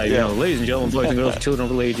single time. Ladies and gentlemen, boys and girls, children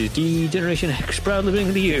of all ages, D Generation X proudly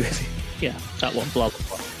bringing to you. Yeah, that one, blah blah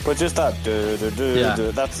blah. But just that,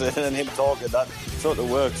 that's it, and him talking, that sort of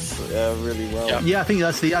works really well. Yeah, I think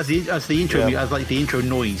that's the intro, as like the intro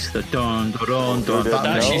noise, the dun dun dun.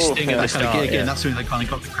 That's his sting at the start. Again, that's something that kind of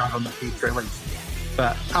got the crowd on the feet straight away.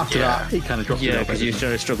 But after that, it kind of dropped. Yeah, because you're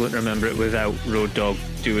sort of struggling to remember it without Road Dogg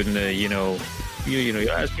doing the, you're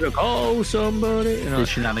asking to call somebody,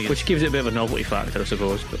 which gives it a bit of a novelty factor, I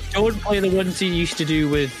suppose. But don't play the ones he used to do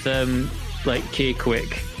with. Like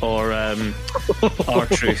K-Quick or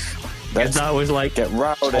R-Truth. That was like get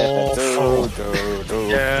rowdy, get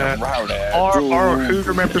rowdy. Or who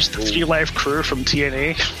remembers the 3 Live Crew from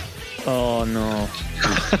TNA? Oh no.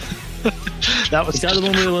 Is that the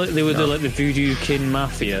one where they were the Voodoo Kin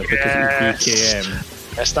Mafia because it was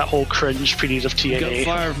BKM? Yes, that whole cringe period of TNA.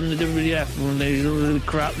 Got fired from the WWF when they were really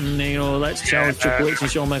crap and let's challenge Triple H and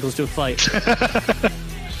Shawn Michaels to a fight.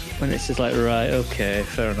 When it's just like, right, okay,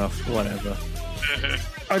 fair enough, whatever.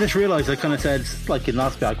 I just realised I kind of said, like in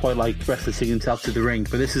last bit, I quite like wrestlers singing themselves to the ring,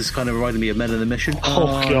 but this is kind of reminding me of Men on the Mission.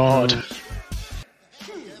 Oh God.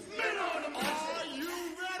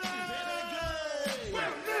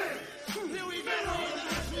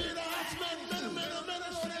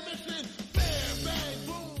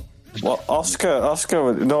 Well, Oscar.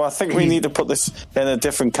 No, I think we need to put this in a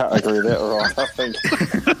different category later on. I think.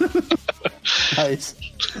 It's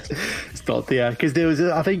not because there was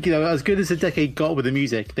I think as good as the decade got with the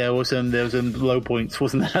music, there was some low points,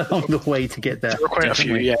 wasn't there, along the way to get there? There were quite a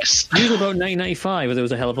few, yes. Usually about 1995 where there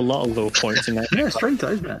was a hell of a lot of low points in that. Yeah, strange,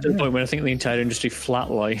 isn't it? To the point where I think the entire industry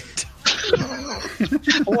flatlined.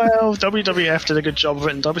 Well, WWF did a good job of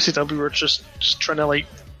it, and WCW were just trying to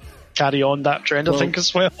carry on that trend, I think,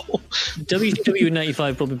 as well. WCW in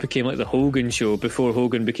 95 probably became like the Hogan show before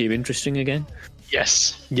Hogan became interesting again.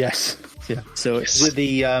 Yes. Yeah. So it's with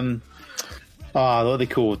the what are they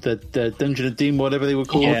called? The Dungeon of Doom, whatever they were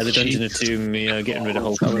called. Yeah, the Dungeon of Doom. Getting rid of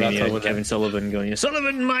Hulkamania, Kevin Sullivan going,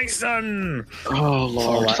 "Sullivan, my son." Oh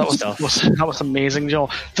Lord, that was amazing, Joe.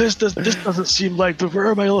 This doesn't seem like the Where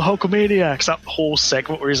Are My Little Hulkamaniacs? That whole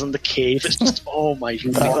segment where he's in the cave. It's just oh my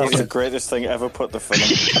God. That's the greatest thing ever put the film.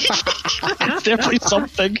 It's definitely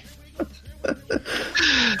something.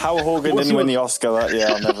 How Hogan didn't win the Oscar that year,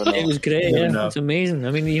 I'll never know. It was great, It's amazing. I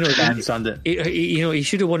mean, I understand it. He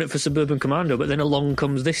should have won it for Suburban Commando, but then along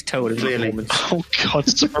comes this tower. Oh God,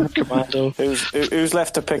 Suburban Commando. Who's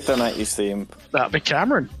left to pick the 90s theme? That'd be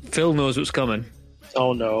Cameron. Phil knows what's coming.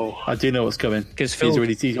 Oh no, I do know what's coming because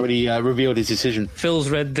he's already revealed his decision. Phil's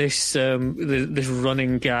read this this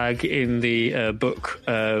running gag in the book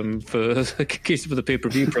for the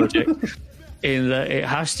pay-per-view project. In that it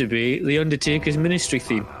has to be the Undertaker's Ministry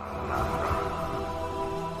theme.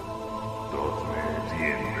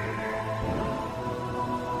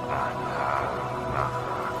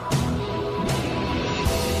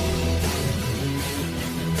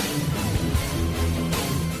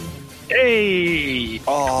 Hey!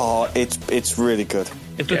 Oh, Oh, it's really good.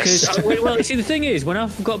 Because well, see, the thing is, when I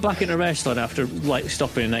got back into wrestling after like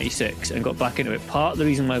stopping in '96 and got back into it, part of the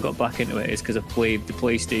reason why I got back into it is because I played the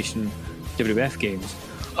PlayStation WWF games.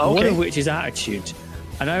 One of which is Attitude.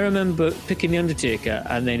 And I remember picking The Undertaker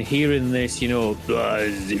and then hearing this, and I was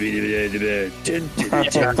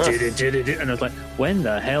like, when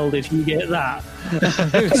the hell did he get that?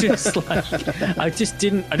 It was just like, I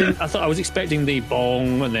thought I was expecting the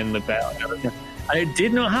bong and then the bell and everything. And it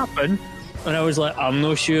did not happen. And I was like, I'm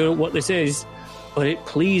not sure what this is, but it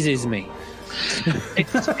pleases me.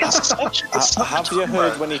 Have you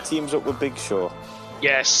heard when he teams up with Big Show?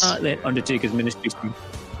 Yes. The Undertaker's Ministries theme.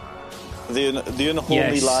 The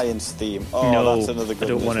Unholy Lions theme. Oh, no, that's another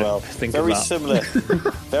good one as well. Very similar.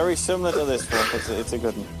 Very similar to this one, but it's a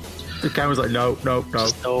good one. The camera's like, no,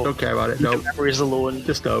 don't care about it. No, memories alone.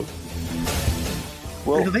 Just no.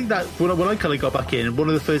 Well, I think that when I kind of got back in, one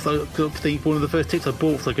of the first tapes I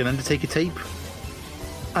bought was like an Undertaker tape,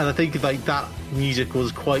 and I think like that music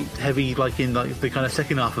was quite heavy, like in like the kind of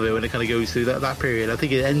second half of it when it kind of goes through that period. I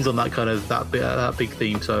think it ends on that kind of that big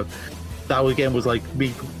theme. So that again was like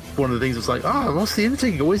me. One of the things was like, what's the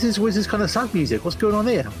Undertaker? Where's this kind of sad music? What's going on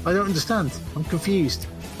here? I don't understand. I'm confused.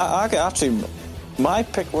 Actually, my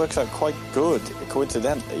pick works out quite good,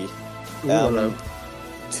 coincidentally. Ooh,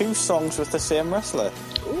 2 songs with the same wrestler.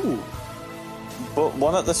 Ooh. But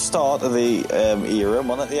one at the start of the era and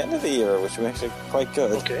one at the end of the era, which makes it quite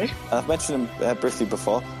good. Okay. And I've mentioned him briefly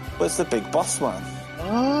before, but it's the Big Boss Man.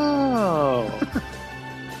 Oh.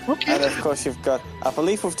 Okay. And of course you've got, I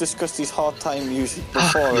believe we've discussed his hard time music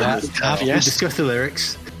before. Yes. We discussed the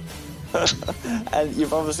lyrics. And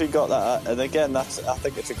you've obviously got that, and again, I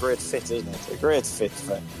think it's a great fit, isn't it? A great fit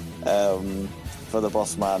for the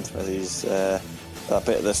Boss Man, with his, that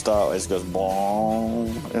bit at the start where he goes, bong,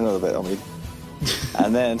 another bit, I mean.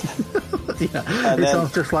 And then... it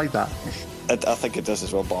sounds just like that. I think it does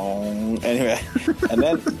as well, bong. Anyway, and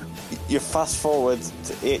then... You fast forward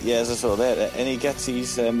to 8 years or so later, and he gets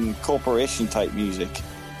his corporation type music.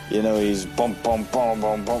 He's bump, bump, bump,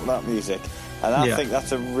 bump, bump, that music. And I think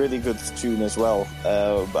that's a really good tune as well.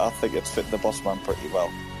 But I think it's fit the Boss Man pretty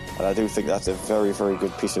well. And I do think that's a very, very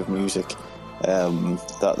good piece of music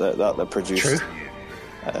that they produced. True.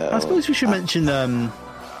 I suppose we should mention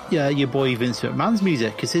your boy Vince McMahon's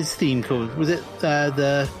music, because his theme called, was it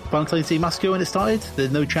the Valentine's Day Massacre when it started? The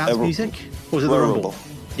No Chance music? Or was it the Rumble?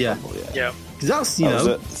 Yeah. Yeah. Because that's, it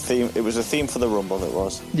was a theme for the Rumble, it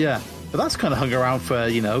was. Yeah. But that's kind of hung around for,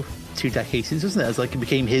 2 decades since, wasn't it? As like it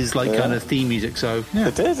became his kind of theme music, so yeah.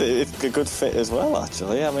 It did. It's a good fit as well,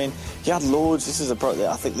 actually. I mean, you had loads.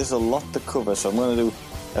 I think there's a lot to cover, so I'm going to do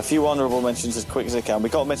a few honourable mentions as quick as I can. We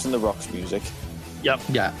got to mention The Rock's music. Yep.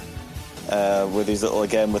 Yeah. With his little,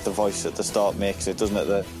 again, with the voice at the start makes it, doesn't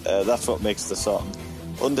it? That's what makes the song.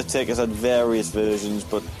 Undertaker's had various versions,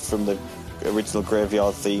 but from the original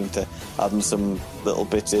Graveyard theme to adding some little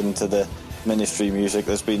bits into the Ministry music,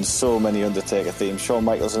 there's been so many Undertaker themes. Shawn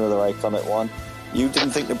Michaels, another iconic one. You didn't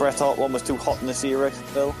think the Bret Hart one was too hot in this era,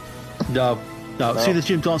 Phil? No. As soon as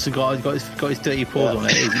Jim Johnson got his dirty paws on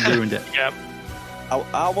it, he ruined it. Yep.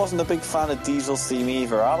 I wasn't a big fan of Diesel's theme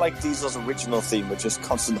either. I like Diesel's original theme with just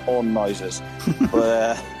constant horn noises.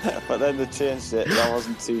 but then they changed it, and I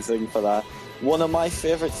wasn't too thinking for that. One of my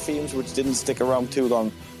favourite themes, which didn't stick around too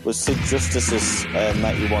long, was Sid Justice's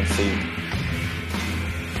 91 theme.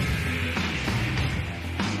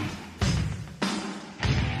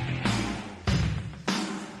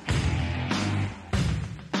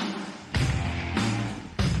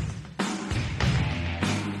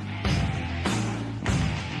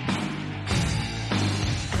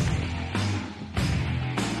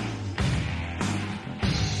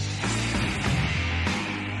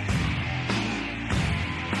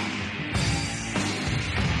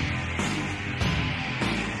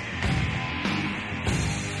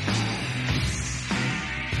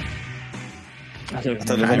 I don't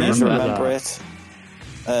remember it.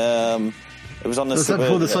 It was on the Super...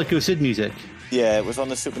 before the Psycho Sid music? Yeah, it was on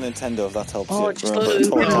the Super Nintendo, if that helps.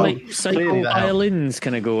 It's like psycho violins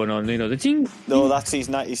kind of going on, the ting. No, that's his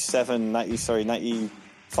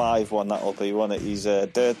 95 one, that'll be one of his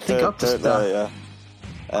but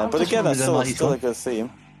again, that's still a good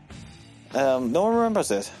theme. No one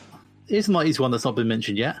remembers it. Here's the 90s one that's not been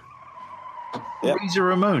mentioned yet. Yep. Razor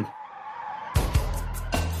Ramon.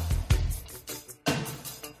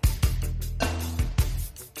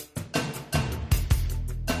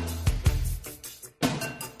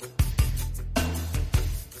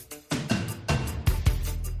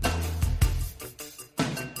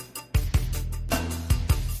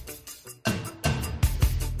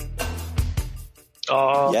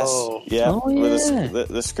 Oh. Yes, yeah, Oh, yeah. with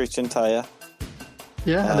the screeching tire.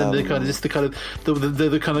 Yeah, and then the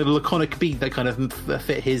kind of laconic beat that kind of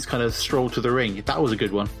fit his kind of stroll to the ring. That was a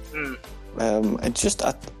good one. And just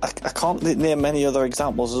I can't name many other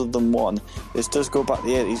examples other than one. This does go back to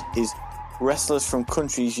the 80s. Is wrestlers from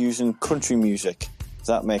countries using country music. Does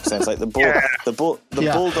that make sense? Like the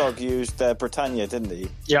Bulldog used Britannia, didn't he?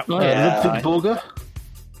 Yeah. Ludwig Borger.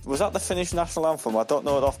 Was that the Finnish national anthem? I don't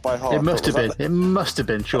know it off by heart. It must have been. It must have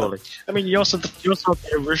been, surely. I mean, you also have the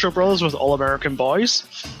Rougeau Brothers with All American Boys.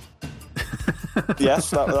 Yes,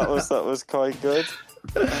 that was quite good.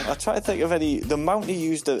 I try to think of any. The Mountie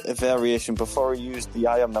used a variation before he used the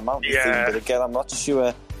I Am the Mountie theme, but again, I'm not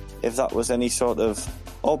sure if that was any sort of.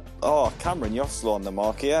 Oh, Cameron, you're slow on the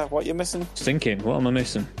mark. Yeah, what are you missing? Thinking, what am I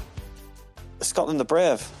missing? Scotland the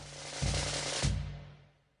Brave.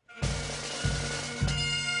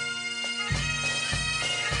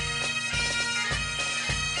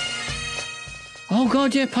 Oh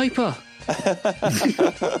God, yeah, Piper.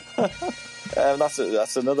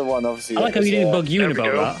 That's another one, obviously. I like how you didn't bug you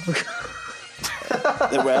about that.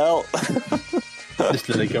 Well, just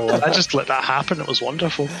let it go on. I just let that happen. It was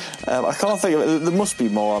wonderful. I can't think of it. There must be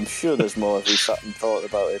more. I'm sure there's more if we sat and thought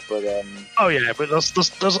about it. But oh yeah, but there's the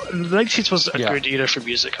 90s was a good era for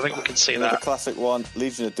music. I think we can say that. The classic one,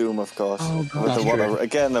 Legion of Doom, of course. Oh, God. With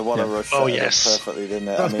the Wanna Rush. Oh yes, perfectly, didn't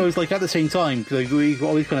it? I suppose, like at the same time, we got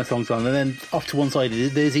all these kind of songs on, and then off to one side,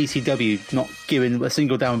 there's ECW not giving a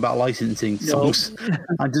single damn about licensing songs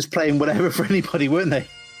and just playing whatever for anybody, weren't they?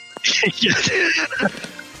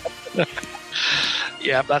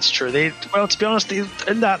 Yeah, that's true. Well, to be honest,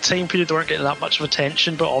 in that time period, they weren't getting that much of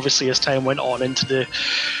attention. But obviously, as time went on into the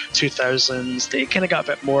 2000s, they kind of got a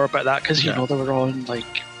bit more about that because you know they were on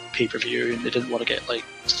like pay-per-view and they didn't want to get like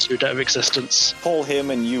sued out of existence. Paul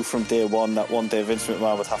Heyman knew from day one that one day Vince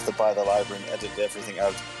McMahon would have to buy the library and edit everything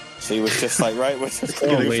out. So he was just like, right, we're just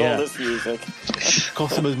going to use all this music.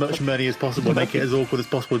 Cost them as much money as possible, make it as awkward as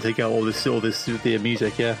possible to take out all this the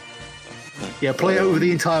music. Yeah, play over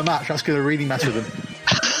the entire match. That's going to really mess with them.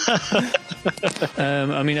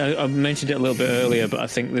 I mean, I mentioned it a little bit earlier, but I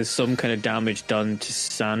think there's some kind of damage done to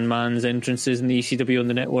Sandman's entrances in the ECW on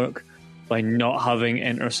the network by not having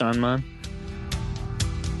Enter Sandman.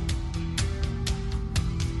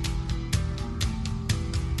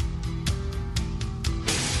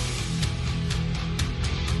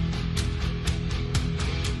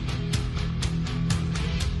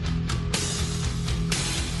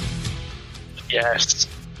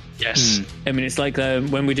 Yes. I mean, it's like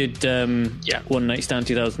when we did One Night Stand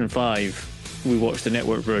 2005, we watched the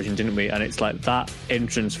network version, didn't we? And it's like that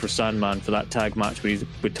entrance for Sandman for that tag match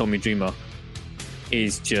with Tommy Dreamer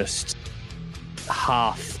is just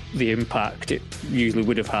half the impact it usually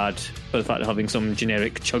would have had by the fact of having some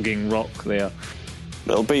generic chugging rock there.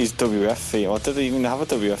 It'll be his WF theme. Or did he even have a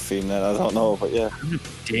WF theme then? I don't know, but yeah. It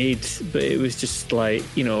did, but it was just like,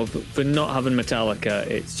 you know, for not having Metallica,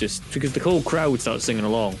 it's just because the whole crowd starts singing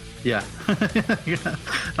along. Yeah.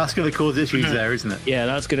 That's going to cause issues there, isn't it? Yeah,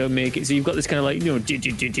 that's going to make it. So you've got this kind of like, you know,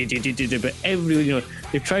 but everyone, you know,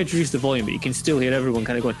 they've tried to reduce the volume, but you can still hear everyone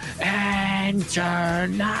kind of going, Enter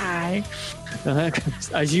Night.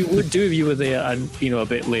 As you would do if you were there and, you know, a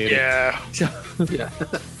bit later. Yeah. Yeah.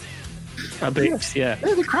 A bit, yeah.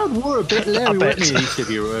 The crowd were a bit leery, weren't they, in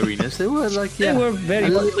ECW arenas? They were like, they were very a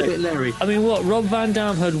little bit leery. I mean, Rob Van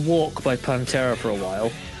Dam had Walk by Pantera for a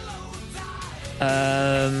while.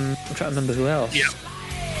 I'm trying to remember who else. Yeah.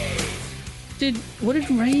 What did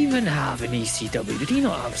Raven have in ECW? Did he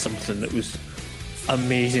not have something that was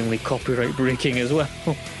amazingly copyright breaking as well?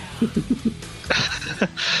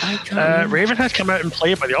 Raven had come out and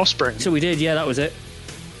played by the Offspring. So we did, yeah, that was it.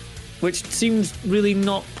 Which seems really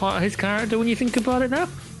not part of his character when you think about it now.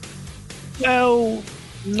 Well,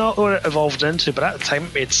 not what it evolved into, but at the time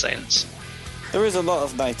it made sense. There is a lot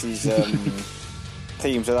of 90s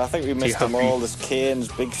themes, and I think we missed them all. There's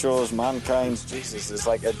Kane's, Big Show's, Mankind's. Jesus, there's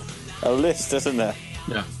like a list, isn't there?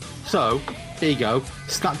 Yeah. So, there you go.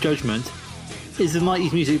 Snap judgment. Is the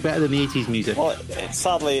 90s music better than the 80s music? Well,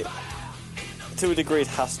 sadly, to a degree, it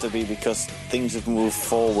has to be because things have moved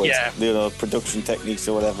forward. Yeah. You know, production techniques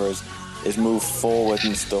or whatever is moved forward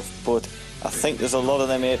and stuff. But I think there's a lot of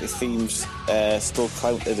them 80s themes still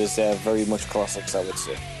counted as very much classics, I would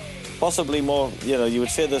say. Possibly more, you know, you would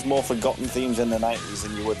say there's more forgotten themes in the 90s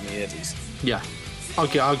than you would in the 80s. Yeah. I'll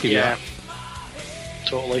give you that.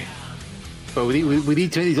 Totally. But we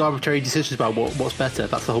need to make these arbitrary decisions about what's better.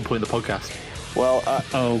 That's the whole point of the podcast. Well,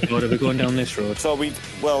 oh God, are we going down this road? So for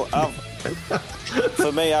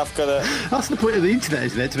me, I've got to... That's the point of the internet,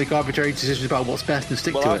 isn't it? To make arbitrary decisions about what's best and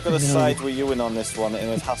stick to it. Well, I've got to side with you in on this one, and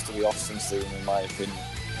it has to be Austin's theme, in my opinion.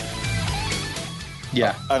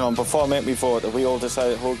 Yeah. Hang on, before I make me vote, have we all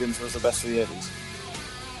decided Hogan's was the best of the 80s?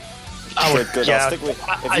 I would, good. yeah. I'll stick with.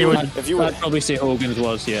 I'd probably say Hogan's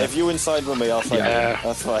was, yeah. If you inside with me, I'll say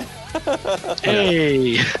that's fine.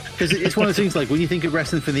 Hey, because it's one of the things like when you think of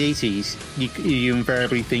wrestling from the 80s, you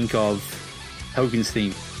invariably think of Hogan's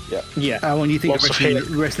theme. Yeah. And when you think of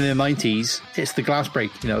wrestling in the 90s, it's the glass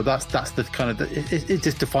break. You know, that's the kind of it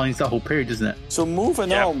just defines that whole period, doesn't it? So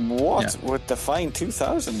moving on, what would define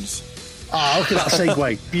 2000s? Oh, look at that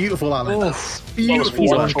segue. Beautiful, Alan. Oh, beautiful.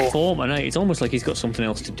 He's on form tonight. It's almost like he's got something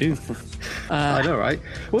else to do. I know, right?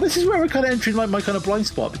 Well, this is where we're kind of entering my kind of blind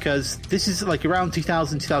spot, because this is like around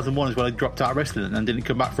 2000, 2001 is when I dropped out of wrestling and didn't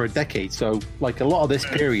come back for a decade. So, like a lot of this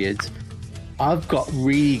period, I've got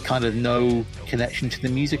really kind of no connection to the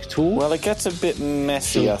music at all. Well, it gets a bit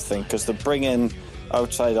messy, I think, because they bring in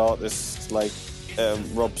outside artists like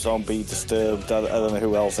Rob Zombie, Disturbed, I don't know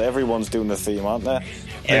who else. Everyone's doing the theme, aren't they?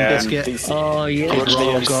 Yeah. Oh, yeah.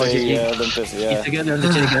 Oh, God. You forget the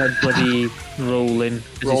Undertaker had bloody Rolling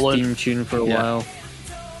as his theme tune for a while.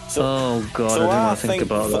 So, oh, God, I didn't want to think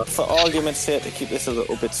about that. For argument's sake, to keep this a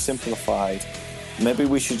little bit simplified, maybe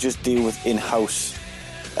we should just deal with in-house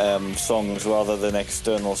songs rather than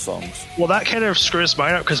external songs. Well, that kind of screws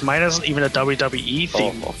mine up because mine isn't even a WWE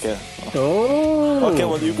theme. Oh, okay. Oh. Okay,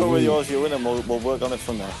 well, you go with yours, you win, and we'll work on it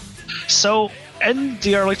from there. So, in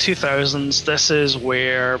the early 2000s, this is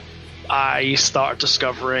where I started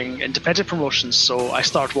discovering independent promotions. So I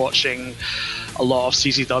started watching a lot of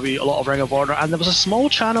CZW, a lot of Ring of Honor, and there was a small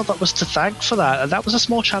channel that was to thank for that, and that was a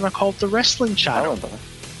small channel called the Wrestling Channel,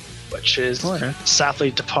 which is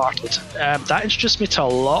sadly departed. That introduced me to a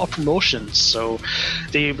lot of promotions. So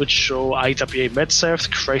they would show IWA Mid-South.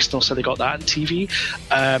 Christ knows how they got that on TV.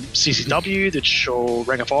 CZW, they'd show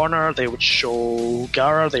Ring of Honor. They would show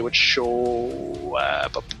Gara. They would show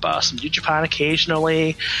some New Japan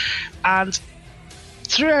occasionally. And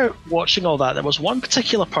throughout watching all that, there was one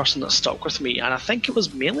particular person that stuck with me, and I think it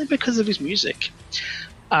was mainly because of his music.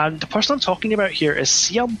 And the person I'm talking about here is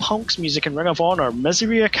CM Punk's music in Ring of Honor,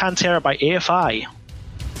 Miseria Cantera by AFI.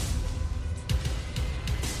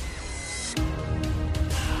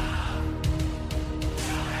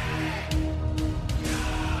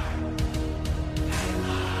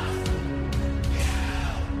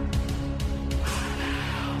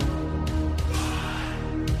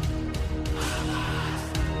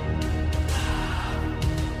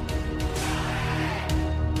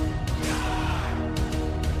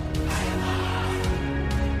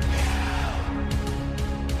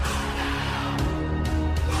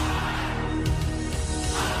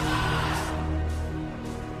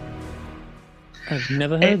 I've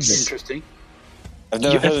never heard this. Interesting. I've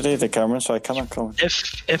never heard it either, Cameron, so I cannot comment.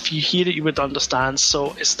 If you hear it, you would understand.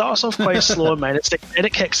 So it starts off quite slow and menacing, and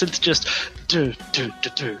it kicks into just do.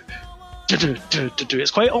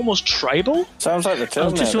 It's quite almost tribal. Sounds like the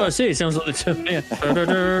Terminator. Just what I say. It sounds like the Terminator.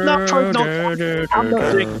 I'm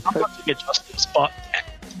not doing it justice, but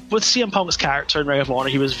with CM Punk's character in Ring of Honor,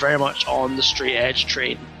 he was very much on the straight edge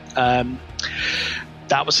train.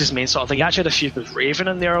 That was his main sort of thing. He actually had a feud with Raven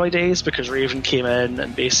in the early days because Raven came in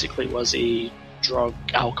and basically was a drug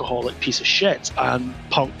alcoholic piece of shit, and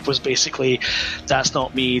Punk was basically, that's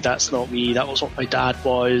not me, that was what my dad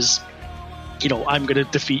was, I'm going to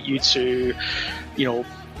defeat you to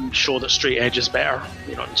show that straight edge is better,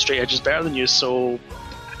 straight edge is better than you. So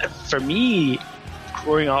for me,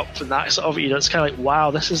 growing up in that sort of, it's kind of like, wow,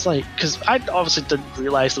 this is like, because I obviously didn't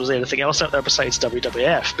realize there was anything else out there besides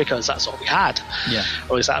WWF, because that's all we had, or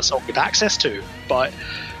at least that's all we had access to. But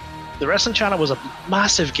the Wrestling Channel was a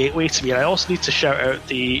massive gateway to me, and I also need to shout out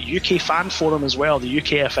the UK fan forum as well, the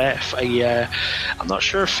UKFF. I'm not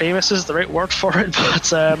sure if famous is the right word for it,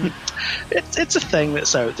 but it's a thing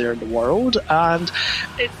that's out there in the world, and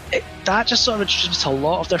that just sort of introduced me to a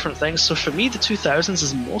lot of different things. So for me, the 2000s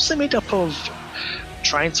is mostly made up of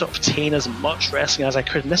trying to obtain as much wrestling as I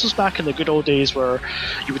could, and this was back in the good old days where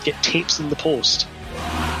you would get tapes in the post,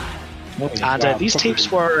 and these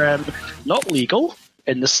tapes were not legal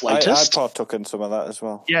in the slightest. I partook in some of that as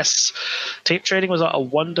well. Yes, tape trading was a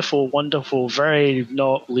wonderful, very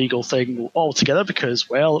not legal thing altogether, because,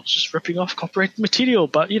 well, it was just ripping off copyrighted material,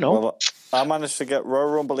 but Well, I managed to get Royal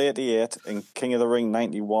Rumble 88 and King of the Ring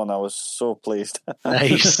 91. I was so pleased.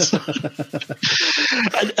 Nice.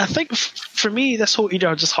 I think for me, this whole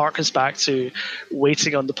era just harkens back to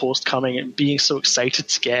waiting on the post coming and being so excited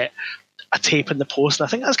to get a tape in the post. And I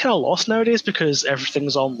think that's kind of lost nowadays because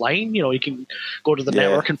everything's online. You can go to the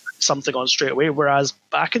network and put something on straight away. Whereas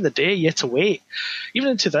back in the day, you had to wait.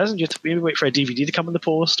 Even in 2000, you had to maybe wait for a DVD to come in the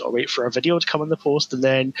post or wait for a video to come in the post and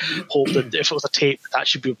then hope that if it was a tape, that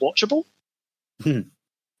should be watchable.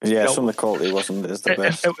 Yeah, some of the quality wasn't as the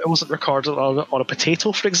best. It wasn't recorded on a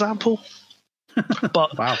potato, for example.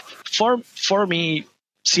 But wow. For me,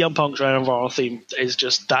 CM Punk's Reign of Honor theme is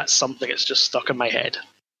just, that's something that's just stuck in my head.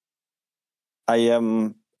 I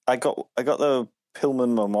got the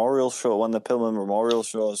Pillman Memorial Show, one of the Pillman Memorial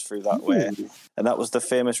shows through that way, and that was the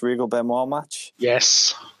famous Regal Benoit match.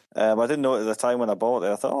 Yes. I didn't know it at the time when I bought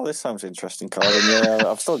it. I thought, this sounds interesting, card. And yeah,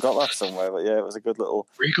 I've still got that somewhere. But yeah, it was a good little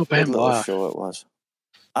show. It was.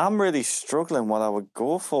 I'm really struggling what I would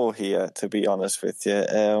go for here, to be honest with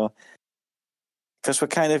you, because we're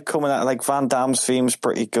kind of coming at like Van Damme's theme's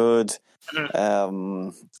pretty good.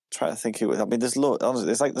 Trying to think who. I mean, there's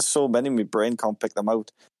there's so many. My brain can't pick them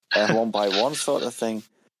out one by one, sort of thing.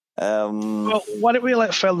 Well, why don't we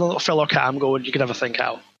let Phil or Cam go, and you can have a think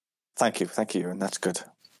out. Thank you, Ewan. That's good.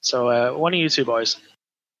 So, one of you two boys.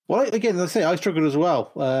 Well, again, let's say I struggled as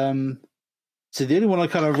well. So the only one I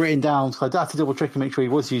kind of written down, so I had to double check and make sure he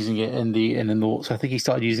was using it in the noughts. I think he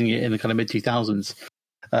started using it in the kind of mid 2000s.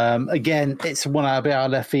 Again, it's one a bit out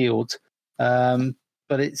of left field,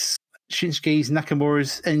 but it's Shinsuke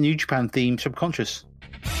Nakamura's and New Japan theme, Subconscious.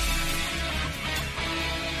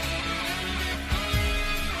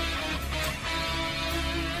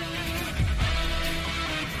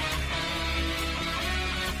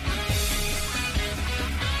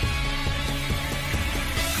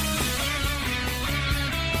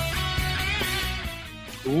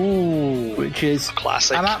 Ooh, which is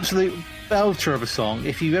classic, an absolute belter of a song.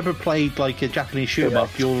 If you've ever played like a Japanese shoot 'em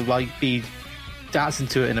up, you'll like be dancing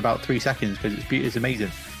to it in about 3 seconds because it's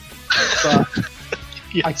amazing. But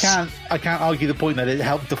yes. I can't argue the point that it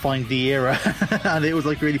helped define the era, and it was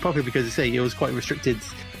like really popular because, I say, it was quite restricted.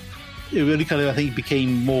 It really kind of, I think,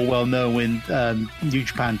 became more well known when New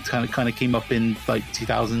Japan kind of came up in like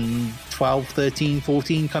 2012, 13,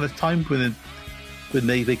 14 kind of time when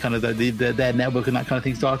they kind of their network and that kind of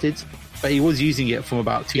thing started. But he was using it from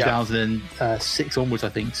about 2006 onwards, I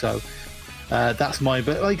think. So that's mine.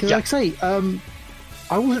 But like I say,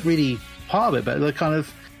 I wasn't really part of it. But like kind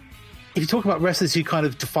of, if you talk about wrestlers who kind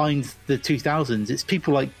of defined the 2000s, it's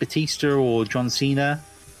people like Batista or John Cena,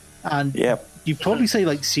 and you'd probably say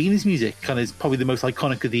like Cena's music kind of is probably the most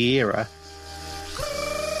iconic of the era.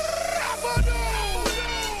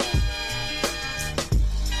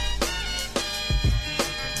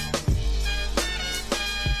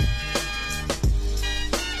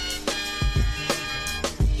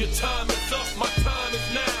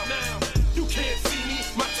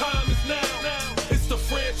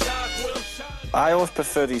 I always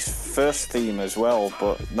preferred his first theme as well,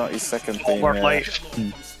 but not his second theme. Life.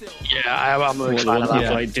 Yeah, I'm a big fan of that.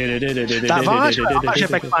 I'm actually a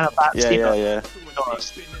big fan of that. Yeah.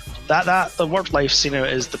 That the Word Life Cena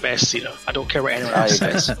is the best Cena. I don't care what anyone else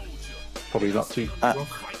says. Probably not too.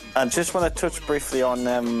 And just want to touch briefly on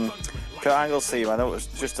Kurt Angle's theme. I know it was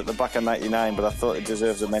just at the back of 99, but I thought it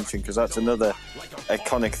deserves a mention because that's another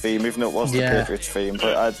iconic theme, even though it was the Patriots theme.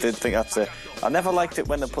 But I did think that's it. I never liked it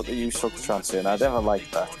when they put the U-Suck trance in. I never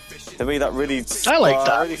liked that. To me, that really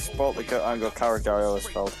really spoiled the Kurt Angle character, I always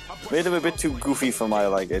felt. Made him a bit too goofy for my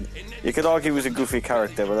liking. You could argue he was a goofy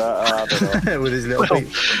character, but I don't know. With his little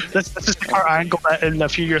this is the Kurt Angle that in a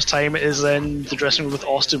few years' time is in the dressing room with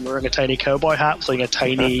Austin wearing a tiny cowboy hat, playing a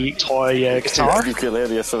tiny toy guitar.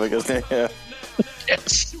 Ukulele or something, isn't he? Yeah.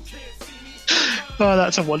 Yes. Oh,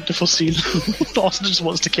 that's a wonderful scene. Austin just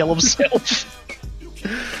wants to kill himself.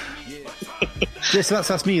 Yeah, so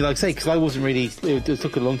that's me, like I say, because I wasn't really. It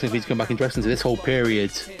took a long time for me to come back and dress into this whole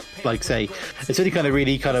period. Like say, it's only kind of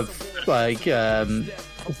really kind of like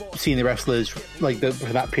seeing the wrestlers like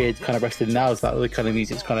for that period kind of wrestling now is that the kind of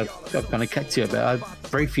music's kind of connected to it. But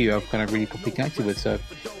very few I've kind of really properly connected with. So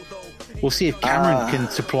we'll see if Cameron can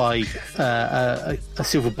supply a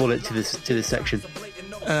silver bullet to this section.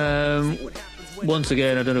 Once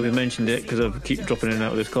again, I don't know if we mentioned it because I keep dropping in and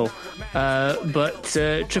out of this call. But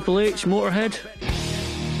Triple H, Motorhead.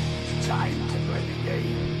 Time to play the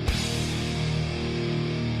game.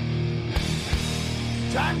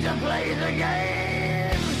 Time to play the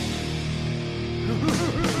game.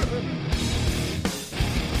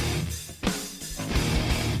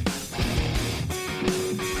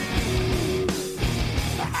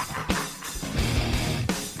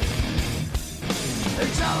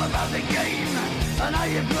 It's all about the game and how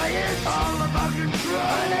you play it. All about control,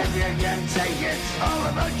 and if you can take it, all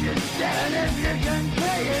about your debt. And if you can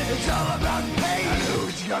pay it, it's all about pain. And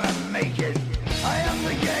who's gonna make it? I am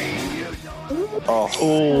the game. You don't.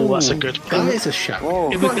 Oh, that's a good. That is a shout.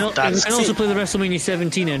 If we can also play the WrestleMania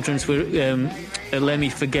 17 entrance where Lemmy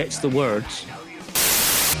forgets the words.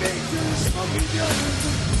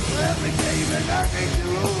 Every game and I make the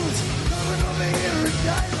rules. Coming over here and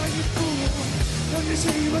die. to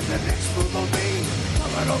see what the next move will be.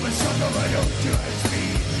 I'm an open circle, I don't judge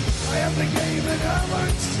me. I am the game and I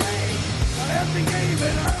won't stay. I am the game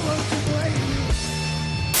and I won't play.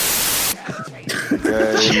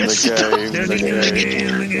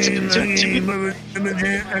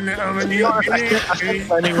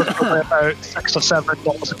 Lenny was probably about $6 or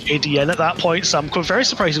 $7 a KDN at that point, so I'm very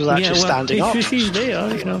surprised he was actually standing up. He's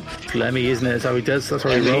there, you know. Lemmy, isn't it? That's how he does. That's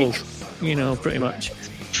how he rolls. You know, pretty much.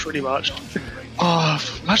 Oh,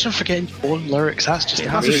 imagine forgetting your own lyrics. That's just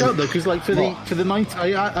That's a shout though, because like for the 90s,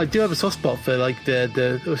 I do have a soft spot for like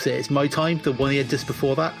the what's it? It's My Time, the one he had just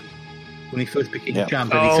before that. When he first became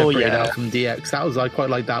champ and he separated out from DX, that was I quite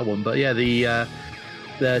like that one. But yeah, the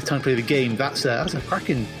Time to Play the Game, that's a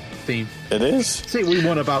cracking theme. It is. Say what you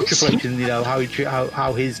want about Triple H and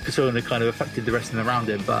how his persona kind of affected the rest of them around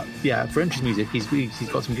him, but yeah, for entrance music, he's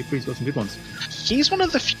got some good ones. He's one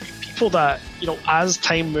of the few people that, you know, as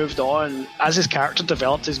time moved on, as his character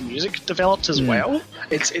developed, his music developed as well.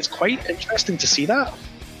 It's quite interesting to see that.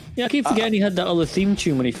 Yeah, I keep forgetting he had that other theme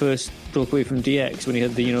tune when he first broke away from DX, when he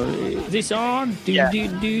had the, you know, this on,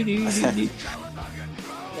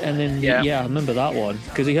 and then, I remember that one,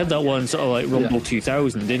 because he had that one sort of like Rumble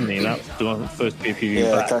 2000, didn't he? That was the one, first pay-per-view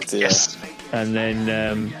back. Yes. And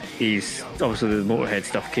then he's, obviously the Motorhead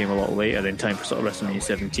stuff came a lot later, then time for sort of WrestleMania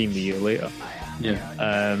 17 the year later. Yeah.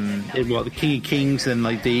 The King of Kings and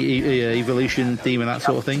like the Evolution theme and that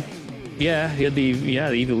sort of thing. Yeah, he had the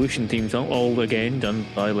Evolution theme song, all again done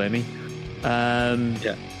by Lemmy. Yeah,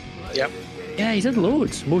 he's had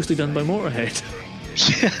loads, mostly done by Motorhead.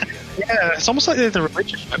 Yeah, it's almost like they're the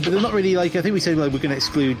relationship. But they're not really like, I think we said like we're going to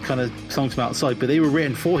exclude kind of songs from outside, but they were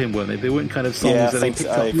written for him, weren't they? They weren't kind of songs that they picked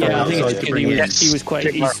up from outside to bring in. He was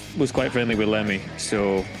quite friendly with Lemmy,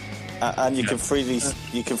 so. And you can freely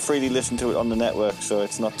listen to it on the network, so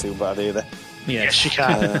it's not too bad either. Yes, you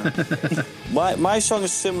can. My song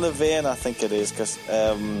is similar vein, I think it is, because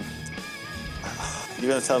you're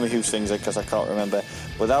going to tell me who sings it, because I can't remember.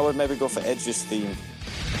 But that would maybe go for Edge's theme.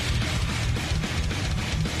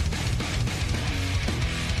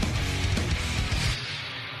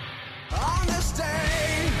 On this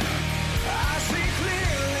day, I see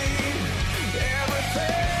clearly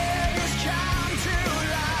everything has come to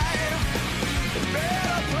life. A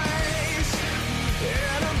better place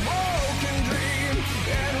in a broken dream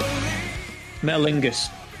and Metalingus.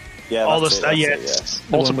 Yeah, all this. The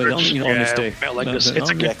one with on this day. Metalingus. It's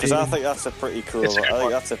a good because I think that's a pretty cool.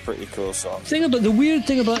 That's a pretty cool song. The weird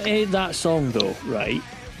thing about that song, though, right?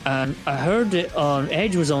 And I heard it on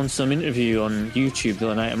Edge was on some interview on YouTube the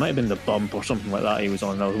other night. It might have been The Bump or something like that. He was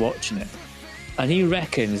on. And I was watching it, and he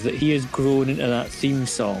reckons that he has grown into that theme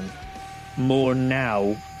song more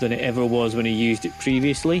now than it ever was when he used it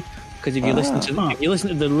previously. Because if you listen to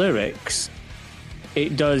the lyrics,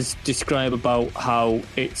 it does describe about how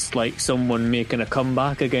it's like someone making a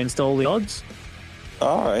comeback against all the odds.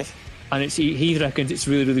 All right. And he reckons it's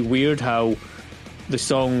really, really weird how the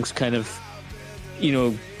song's kind of, you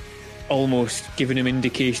know, almost giving him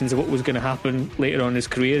indications of what was going to happen later on in his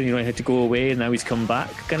career. You know, he had to go away and now he's come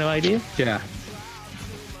back kind of idea. Yeah.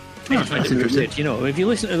 That's interesting. You know, if you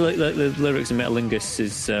listen to the lyrics of Metalingus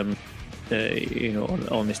is, you know,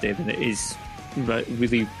 on this day, then it is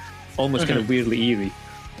really almost kind of weirdly eerie.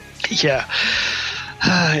 Yeah.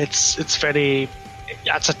 It's very...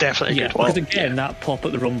 That's a definitely good one. Because again, that pop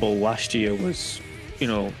at the Rumble last year was, you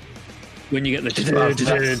know, when you get the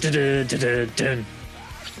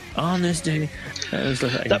on this day, it was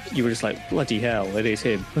like, you were just like, bloody hell, it is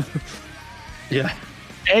him. Yeah.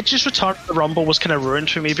 Edge's return to the Rumble was kind of ruined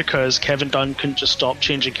for me because Kevin Dunn couldn't just stop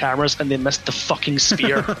changing cameras and they missed the fucking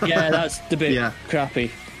spear. Yeah, that's the bit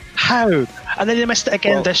crappy. How? And then they missed it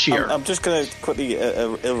again this year. I'm just going to quickly,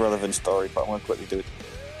 irrelevant story, but I'm going to quickly do it.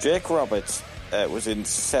 Jake Roberts was in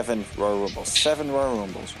 7 Royal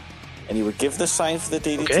Rumbles. And he would give the sign for the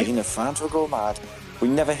DDT and the fans would go mad. We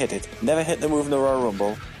never hit it. Never hit the move in the Royal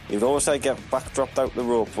Rumble. He would always get back dropped out the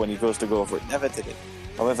rope when he goes to go for it. Never did it.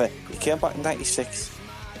 However, he came back in 96,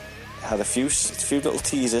 had a few little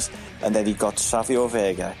teasers, and then he got Savio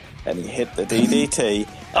Vega and he hit the DDT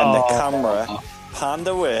and the camera panned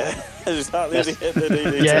away exactly as he hit the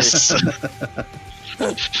DDT. Yes.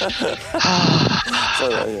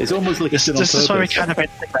 It's almost like this is why we kind of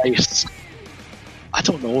end the race. I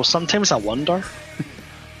don't know. Sometimes I wonder.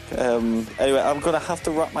 Anyway, I'm going to have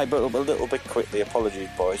to wrap my book up a little bit quickly. Apologies,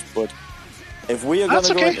 boys. But if we are going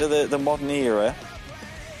to go into the modern era,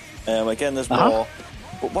 again, there's more.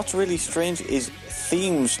 But what's really strange is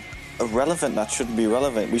themes are relevant that shouldn't be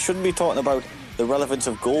relevant. We shouldn't be talking about the relevance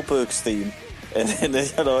of Goldberg's theme in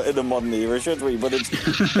the modern era, should we? But it's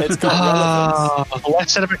got relevance. The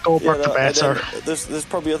less said about Goldberg, the better. There's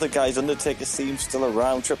probably other guys. Undertaker's theme's still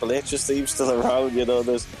around. Triple H's theme's still around.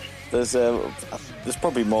 There's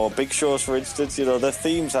probably more Big Show's, for instance. Their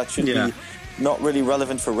themes actually be not really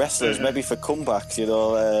relevant for wrestlers, maybe for comebacks.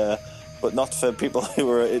 But not for people who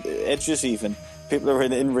are edges even. People who are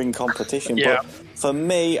in ring competition. Yeah. But for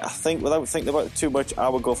me, I think, without thinking about it too much, I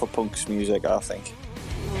would go for Punk's music, I think.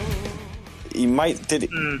 He might... Did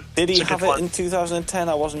he have it in 2010?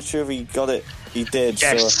 I wasn't sure if he got it. He did.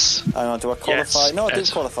 Yes. So, hang on, do I qualify? Yes. No, I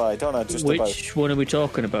did qualify, don't I? Just Which one are we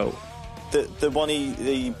talking about? The one,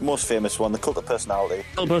 the most famous one, the Cult of Personality.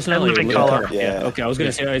 Cult of Personality. Living Colour. Yeah. Okay, I was going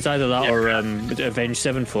to say it's either that or Avenged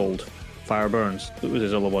Sevenfold. Fire Burns. That was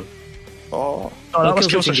his other one. Oh, that was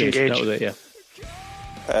Killswitch Engage. That was it, yeah.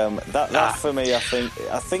 That for me, I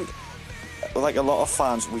think, like a lot of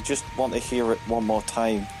fans, we just want to hear it one more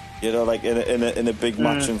time. Like in a big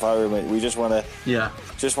match environment, we just want to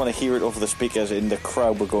hear it over the speakers. In the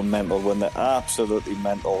crowd, we're going mental when they're absolutely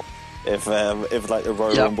mental. If like the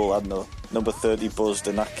Royal Rumble, I don't know, number 30 buzzed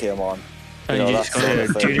and that came on, that sort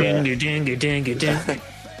of thing.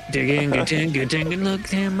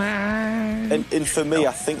 And for me,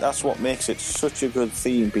 I think that's what makes it such a good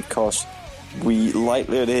theme, because we,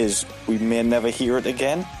 likely it is, we may never hear it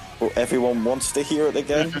again, but everyone wants to hear it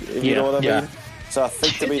again. If you know what I mean? So I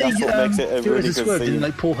think to me that's what makes it a really good theme.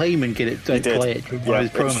 Didn't Paul Heyman get it? Play it his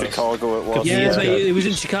promos? In Chicago it was. Yeah, it was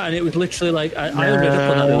in Chicago, and it was literally like I read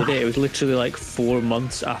up on that the other day. It was literally like 4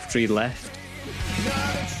 months after he left.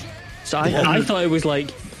 So I thought it was like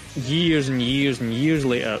years and years and years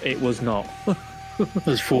later. It was not. It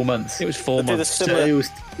was 4 months. It was 4 months. So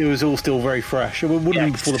it was all still very fresh. It wouldn't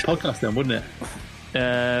be before the podcast then, wouldn't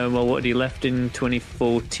it? Well, what, he left in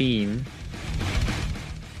 2014.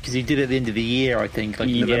 Because he did it at the end of the year, I think, like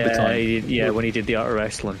November time. When he did the Art of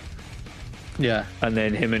Wrestling. Yeah. And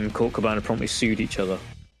then him and Colt Cabana promptly sued each other.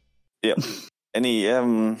 Yep. Any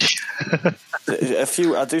I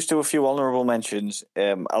do still a few honourable mentions.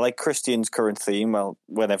 I like Christian's current theme. Well,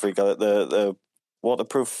 whenever he got it, the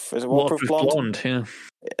waterproof, is it waterproof blonde? Yeah.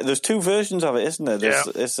 There's two versions of it, isn't there?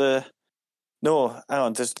 No, hang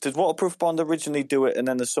on. Did Waterproof Blonde originally do it, and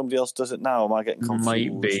then there's somebody else does it now? Am I getting confused?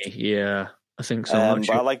 Might be, yeah. I think so. But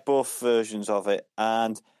I like both versions of it,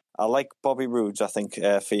 and I like Bobby Roode's, I think,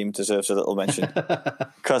 theme deserves a little mention.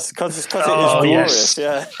 Because it is glorious,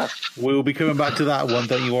 yeah. We'll be coming back to that one,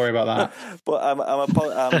 don't you worry about that. But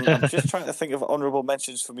I'm just trying to think of honourable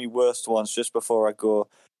mentions for me worst ones just before I go.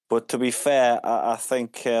 But to be fair, I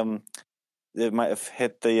think they might have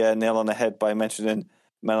hit the nail on the head by mentioning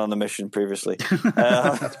Men on a Mission previously.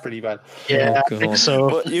 That's pretty bad. Yeah, I think so.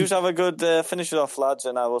 But you have a good finish it off, lads,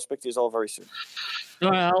 and I will speak to you all very soon.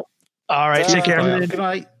 Well, all right, take care. Good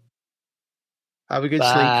night. Have a good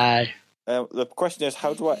sleep. The question is,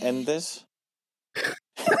 how do I end this?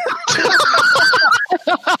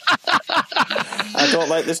 I don't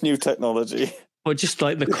like this new technology. Or just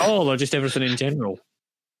like the call, or just everything in general?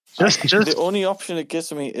 Just the only option it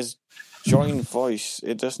gives me is join voice.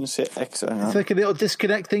 It doesn't say X. It's like a little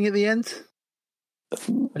disconnect thing at the end.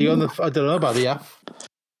 Are you on the? I don't know about the app.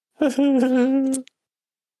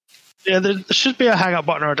 Yeah, there should be a hang up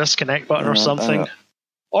button or a disconnect button or something.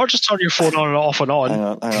 Or just turn your phone on and off and on. Hang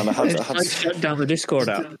on. I had to shut down the Discord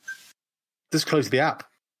app. Just close the app.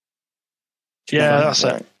 Yeah, that's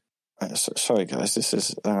it. Sorry, guys. This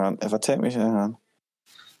is. Hang on. If I take me. Hang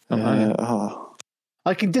on.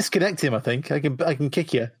 I can disconnect him. I think I can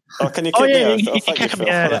kick you. Oh, can you kick me out? You can kick him.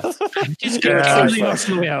 Yeah.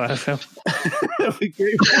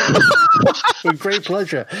 With great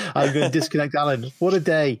pleasure. I'm going to disconnect Alan. What a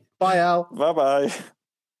day. Bye, Al. Bye.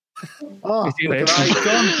 Oh, he's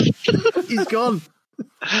gone. He's gone.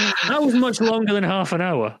 That was much longer than half an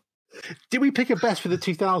hour. Did we pick a best for the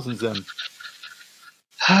 2000s then?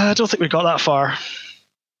 I don't think we got that far.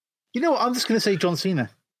 You know what? I'm just going to say John Cena.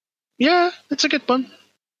 Yeah, it's a good one.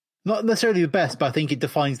 Not necessarily the best, but I think it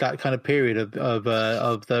defines that kind of period of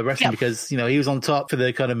the wrestling because he was on top for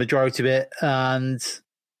the kind of majority of it, and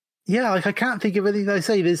I can't think of anything I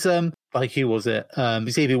say. There's like who was it?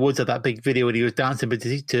 Xavier Woods had that big video when he was dancing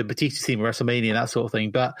to Batista's theme at WrestleMania and that sort of thing.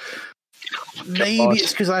 But maybe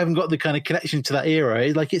it's because I haven't got the kind of connection to that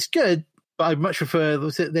era. Like it's good, but I much prefer.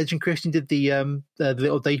 Was it Edge and Christian did the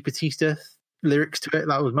little Dave Batista lyrics to it?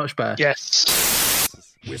 That was much better. Yes.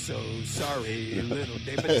 We're so sorry, little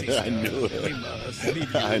Dave Batista. I knew it. We must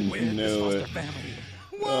leave you I with knew this it. foster family.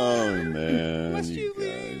 Oh man, Must you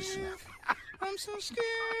guys. I'm so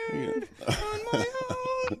scared on my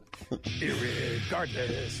own.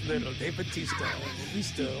 Irregardless, little Dave Batista, we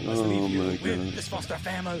still must leave you with this foster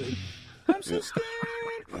family. I'm so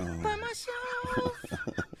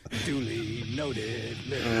Duly noted,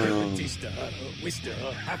 little Batista. We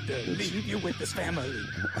still have to leave you with this family.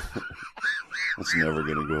 It's never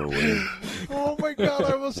going to go away. Oh my God,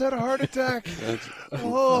 I almost had a heart attack. That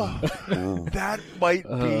might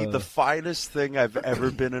be the finest thing I've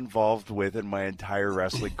ever been involved with in my entire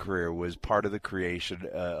wrestling career, was part of the creation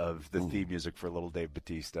of the theme music for Little Dave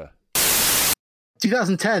Batista.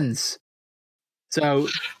 2010s. So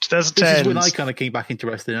 2010s. This is when I kind of came back into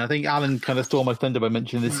wrestling. I think Alan kind of stole my thunder by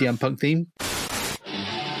mentioning the CM Punk theme.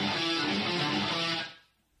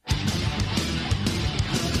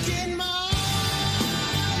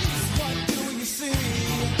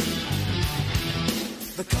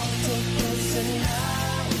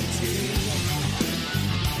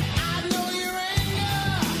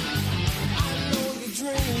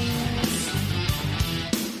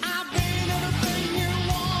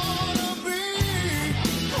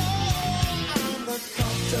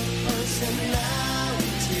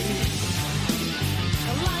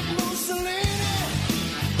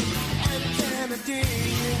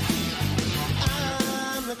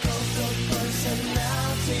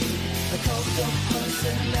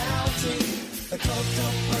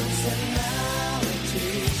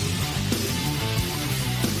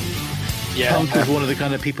 Punk was one of the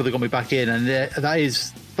kind of people that got me back in, and that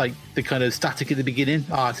is like the kind of static at the beginning.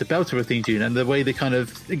 It's a belter of a theme tune, and the way they kind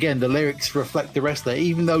of, again, the lyrics reflect the wrestler,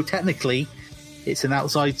 even though technically it's an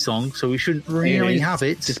outside song, so we shouldn't really have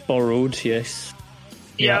it. It's borrowed, yes.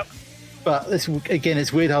 Yeah. But this, again,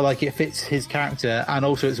 it's weird how like it fits his character, and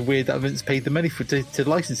also it's weird that Vince paid the money to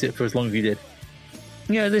license it for as long as he did.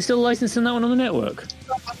 Yeah, they're still licensing that one on the network.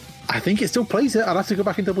 I think it still plays it. I'd have to go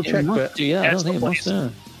back and double check. But I don't think it must.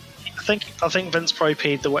 I think Vince probably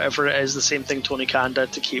paid the whatever it is, the same thing Tony Khan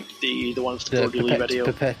did to keep the one for the Brody Lee video.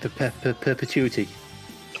 Perpetuity.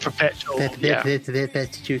 Perpetual.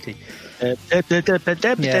 Perpetuity.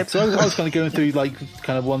 Yeah. So I was kind of going through like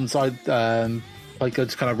kind of one side. Like I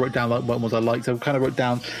just kind of wrote down like what ones I liked. So I kind of wrote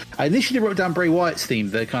down. I initially wrote down Bray Wyatt's theme,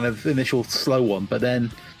 the kind of initial slow one, but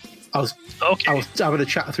then I was having a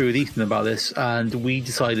chat through with Ethan about this, and we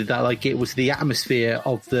decided that like it was the atmosphere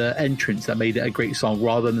of the entrance that made it a great song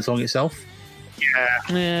rather than the song itself.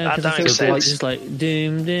 Yeah, because I feel like just like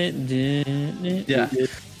doom, yeah.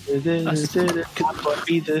 Because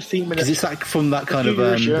it's like from that kind of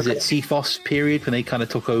is it CFOS period when they kind of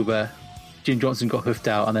took over. Jim Johnson got hoofed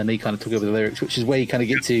out, and then they kind of took over the lyrics, which is where you kind of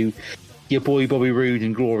get to your boy Bobby Roode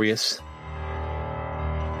and Glorious.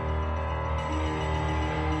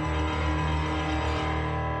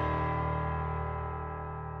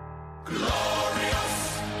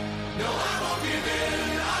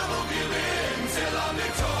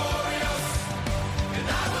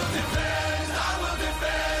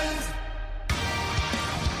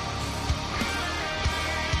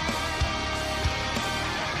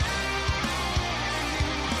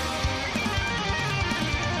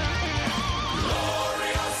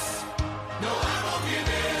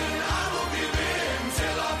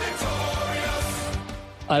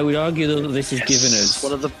 I would argue that this has given us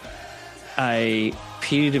a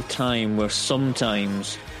period of time where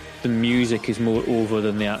sometimes the music is more over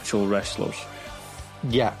than the actual wrestlers.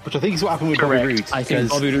 Yeah, which I think is what happened with Bobby Roode. I think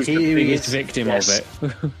Bobby Roode's the biggest victim of it.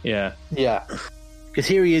 Yeah. Yeah. Because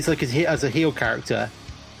here he is like as a heel character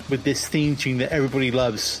with this theme tune that everybody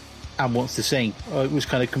loves and wants to sing. It was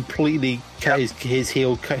kind of completely his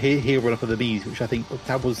heel run up at the knees, which I think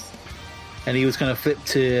that was... And he was kind of flipped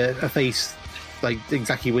to a face like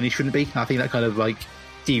exactly when he shouldn't be. I think that kind of like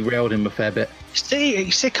derailed him a fair bit. You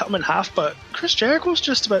say cut him in half, but Chris Jericho's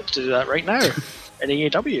just about to do that right now in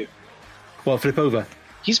AEW. Well, flip over.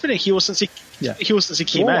 He's been a heel since he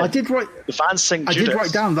came in. I did write. The fans sing Judas. I did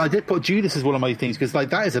write down. I did put Judas as one of my things because like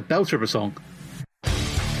that is a belter of a song.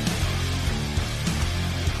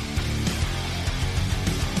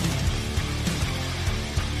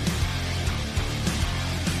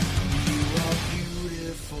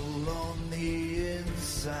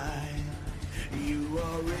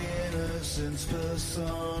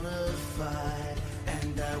 Personified,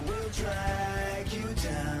 and I will drag you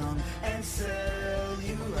down and sell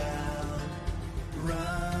you out.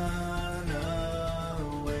 Run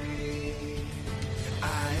away.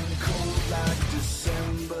 I am cold like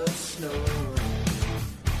December snow.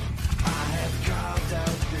 I have carved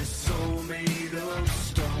out this soul made of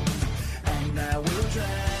stone, and I will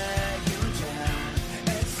drag you down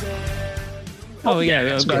and sell you out. Oh yeah,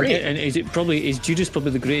 and is Judas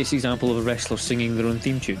probably the greatest example of a wrestler singing their own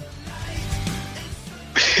theme tune?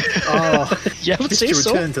 Yeah, I would say to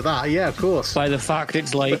so. return to that, yeah, of course. By the fact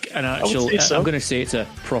it's like an actual, I'm going to say it's a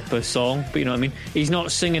proper song, but you know what I mean? He's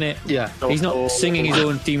not singing it. Yeah. He's not singing his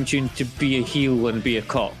own theme tune to be a heel and be a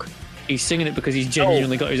cock. He's singing it because he's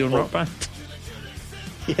genuinely got his own rock band.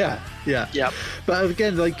 Yeah. But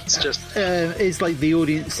again, like, it's just is like the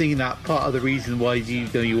audience singing that part of the reason why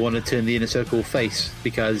you want to turn the Inner Circle face,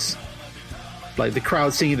 because like the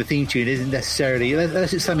crowd singing the theme tune isn't necessarily,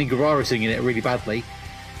 unless it's Sammy Guevara singing it really badly.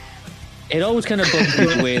 It always kind of bugged me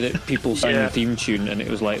the way that people sang the theme tune, and it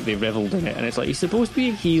was like they revelled in it, and it's like, he's supposed to be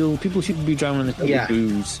a heel, people shouldn't be drowning in the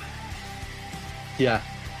booze. Yeah.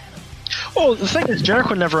 Oh, the thing is,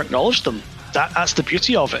 Jericho never acknowledged them. That's the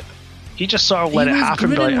beauty of it. He just sort of let it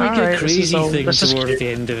happen. Like, a crazy thing towards the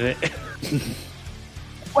end of it.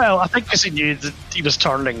 Well, I think because he knew that he was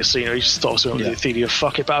turning, so he just thought it was the theory of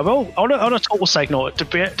fuck it. But on a total side note,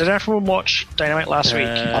 did everyone watch Dynamite last week?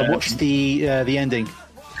 I watched the ending.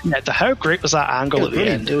 Yeah, how great was that angle at the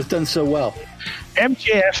end? It was done so well.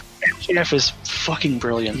 MJF is fucking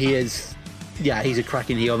brilliant. He is. Yeah, he's a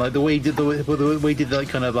cracking heel. Like the way he did like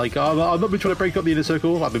kind of like, I've not been trying to break up the Inner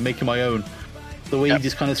Circle. I've been making my own. The way he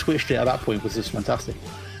just kind of switched it at that point was just fantastic.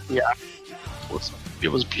 Yeah, it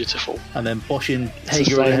was beautiful. And then boshing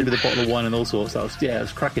Hager on the head with a bottle of wine and all sorts. It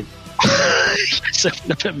was cracking. It's a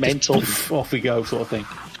bit mental. Off we go, sort of thing.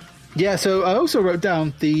 Yeah. So I also wrote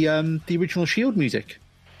down the original Shield music.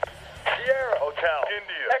 Sierra Hotel,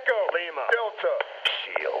 India, Echo, Lima, Delta,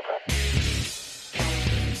 Shield.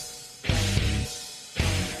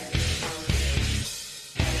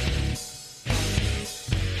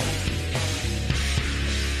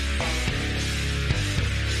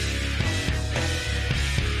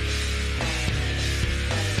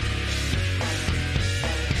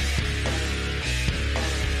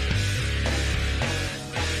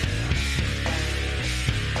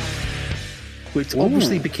 Which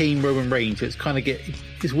obviously became Roman Reigns. It's kind of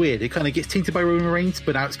it's weird. It kind of gets tainted by Roman Reigns,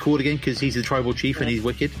 but now it's called again because he's the tribal chief and he's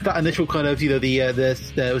wicked. That initial kind of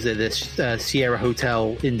the Sierra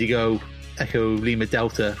Hotel Indigo Echo Lima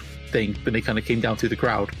Delta thing when they kind of came down through the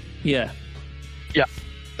crowd. Yeah.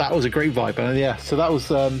 That was a great vibe, and so that was.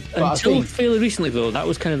 Until fairly recently, though, that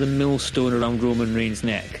was kind of the millstone around Roman Reigns'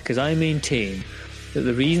 neck, because I maintain that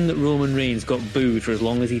the reason that Roman Reigns got booed for as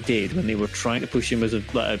long as he did when they were trying to push him as a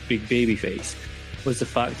big babyface was the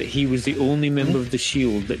fact that he was the only member of the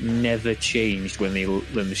Shield that never changed when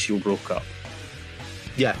the Shield broke up.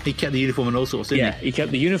 Yeah, he kept the uniform and all sorts, didn't he? He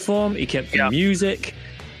kept the uniform, he kept the music,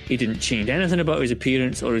 he didn't change anything about his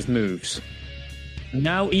appearance or his moves.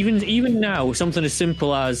 Now, even now, something as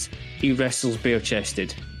simple as he wrestles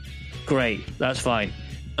bare-chested. Great, that's fine.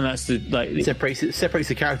 And that's it separates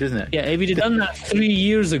the character, isn't it? Yeah, if he'd have done that 3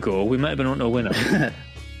 years ago, we might have been on a winner.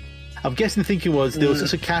 I'm guessing the thinking was there was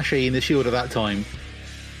such a cachet in the Shield at that time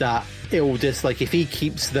that it will just, like, if he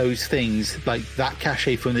keeps those things, like, that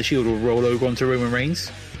cachet from the Shield will roll over onto Roman Reigns.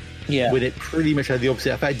 Yeah. When it pretty much had the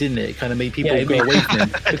opposite effect, didn't it? It kind of made people go away from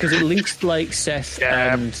him. Because at least, like, Seth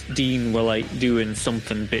and Dean were, like, doing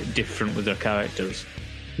something a bit different with their characters.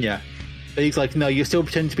 Yeah. But he's like, no, you're still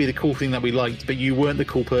pretending to be the cool thing that we liked, but you weren't the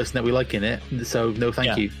cool person that we like in it, so no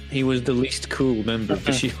thank you. He was the least cool member of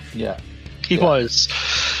the Shield. Yeah. He was.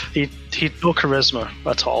 He had no charisma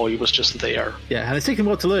at all. He was just there. Yeah, and it's taken a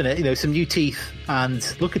while to learn it. Some new teeth, and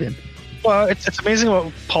look at him. Well, it's amazing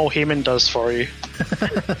what Paul Heyman does for you.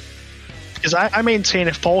 Because I maintain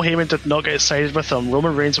if Paul Heyman did not get sided with him,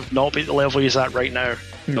 Roman Reigns would not be at the level he's at right now.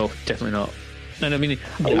 No, definitely not. And I mean,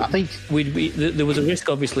 I think there was a risk,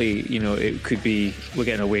 obviously, it could be, we're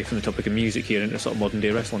getting away from the topic of music here into sort of modern day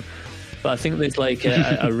wrestling. But I think there's like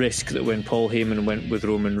a risk that when Paul Heyman went with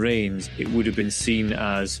Roman Reigns, it would have been seen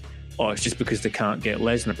as, it's just because they can't get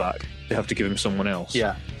Lesnar back, they have to give him someone else.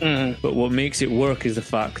 Yeah. Mm-hmm. But what makes it work is the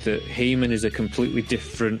fact that Heyman is a completely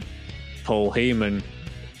different Paul Heyman,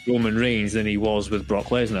 Roman Reigns, than he was with Brock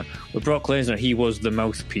Lesnar. With Brock Lesnar, he was the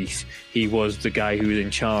mouthpiece. He was the guy who was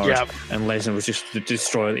in charge, and Lesnar was just the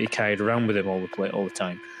destroyer that he carried around with him all the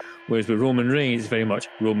time. Whereas with Roman Reigns, very much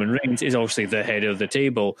Roman Reigns is obviously the head of the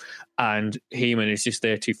table, and Heyman is just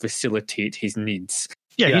there to facilitate his needs.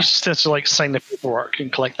 Yeah, he's just there to like sign the paperwork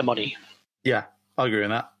and collect the money. Yeah, I agree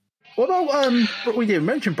on that. What about we didn't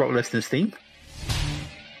mention Brock Lesnar's theme?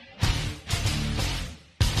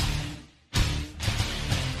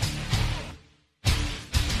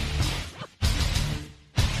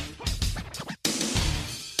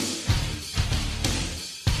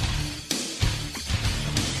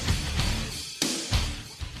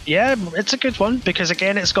 Yeah, it's a good one because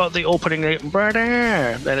again, it's got the opening note,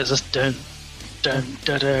 then it's just dun dun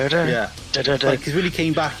da da da. Yeah, because when he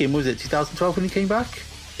came back in, was it 2012 when he came back?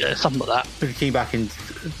 Yeah, something like that. When he came back in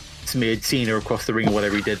smeared Cena across the ring or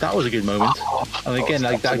whatever he did. That was a good moment. And again,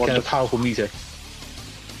 like that kind of powerful music.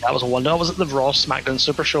 That was a wonder. I was at the Raw SmackDown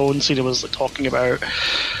Super Show and Cena was like, talking about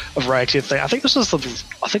a variety of things. I think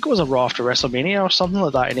it was a Raw after WrestleMania or something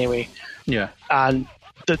like that. Anyway, yeah. And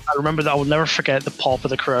I remember that I will never forget the pop of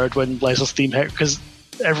the crowd when Lesnar's theme hit, because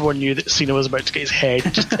everyone knew that Cena was about to get his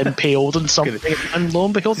head just impaled on something, and lo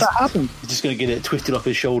and behold, that happened. He's just going to get it twisted off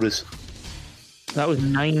his shoulders. That was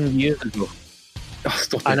 9 years ago. Oh,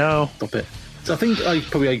 stop it! I know. Stop it. So I think I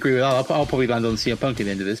probably agree with that. I'll probably land on CM Punk at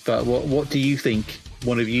the end of this. But what do you think?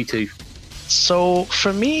 One of you two. So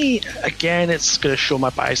for me, again, it's going to show my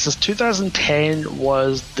biases. 2010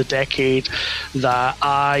 was the decade that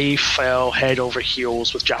I fell head over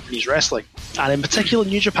heels with Japanese wrestling, and in particular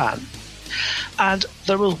New Japan. And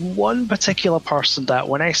there was one particular person that,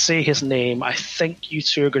 when I say his name, I think you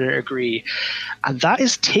two are going to agree, and that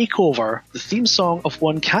is Takeover, the theme song of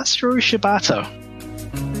one Katsuyori Shibata.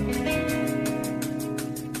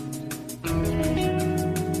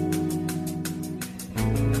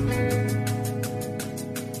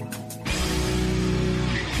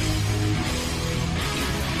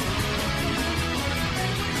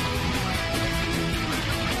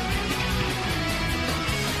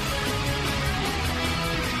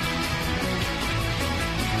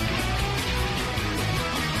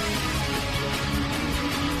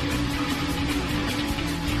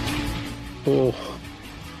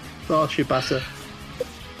 Oh, Shibata.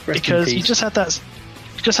 Because you just had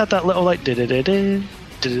that little like that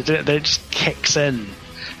it just kicks in.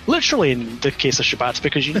 Literally in the case of Shibata,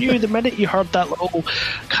 because you knew the minute you heard that little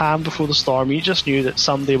calm before the storm, you just knew that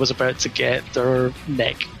somebody was about to get their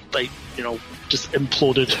neck, like, you know, just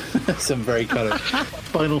imploded. Some very kind of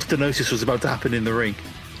spinal stenosis was about to happen in the ring.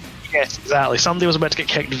 Yes, exactly. Somebody was about to get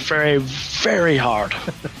kicked very, very hard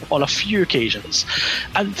on a few occasions.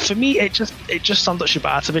 And for me, it just summed up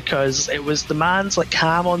Shibata, because it was the man's like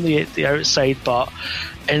calm on the outside, but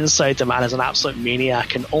inside the man is an absolute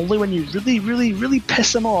maniac. And only when you really, really, really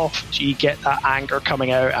piss him off do you get that anger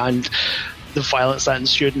coming out and the violence that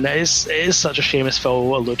ensued. And it is such a shame, as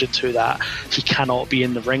Phil alluded to, that he cannot be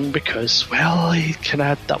in the ring because, well, he kind of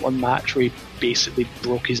had that one match where he basically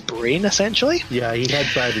broke his brain, essentially. Yeah, he had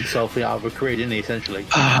bad himself out of a career, didn't he, essentially?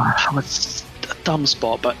 It's a dumb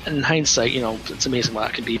spot, but in hindsight, you know, it's amazing what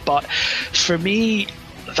that could be. But for me,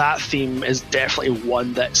 that theme is definitely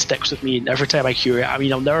one that sticks with me, and every time I hear it, I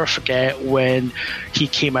mean, I'll never forget when he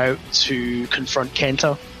came out to confront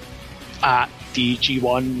Kenta at the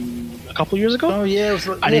G1 a couple of years ago. Oh yeah, it was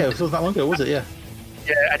that long ago, was it? Yeah.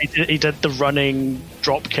 Yeah, and he did the running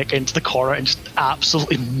drop kick into the corner and just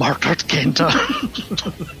absolutely murdered Kenta.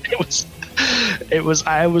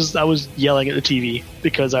 I was yelling at the TV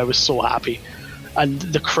because I was so happy, and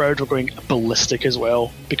the crowd were going ballistic as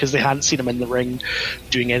well because they hadn't seen him in the ring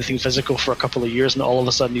doing anything physical for a couple of years, and all of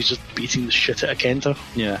a sudden he's just beating the shit out of Kenta.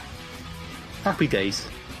 Yeah, happy days.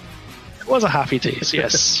 It was a happy days,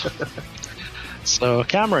 yes. So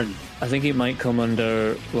Cameron, I think it might come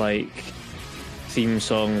under like theme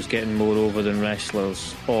songs getting more over than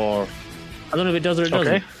wrestlers, or I don't know if it does or it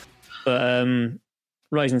doesn't. Okay. But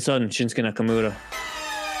Rising Sun, Shinsuke Nakamura.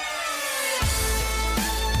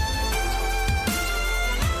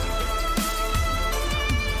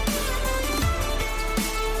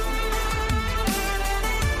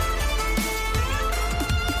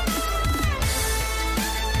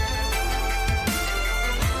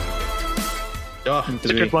 Oh, it's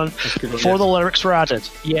a good one. Before the lyrics were added.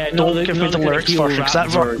 Yeah, don't give me the lyrics first, because that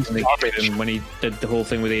version when he did the whole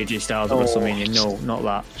thing with AJ Styles at WrestleMania. No, not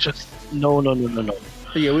that. Just no.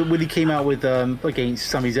 But yeah, when he came out with against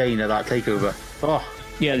Sami Zayn at that takeover. Oh,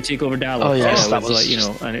 yeah, the takeover Dallas. Oh yes, that was like, you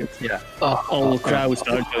know, and all the crowd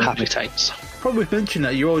started happy times. Probably mention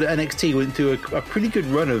that your old NXT went through a pretty good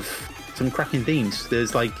run of some cracking themes.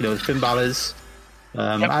 There's like, you know, Finn Balor's,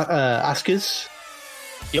 Asuka's.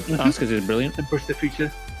 Yep, Asuka's is brilliant. And Push the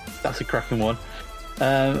Future, that's a cracking one.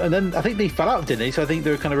 And then I think they fell out, didn't they? So I think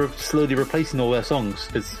they're kind of slowly replacing all their songs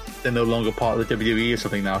because they're no longer part of the WWE or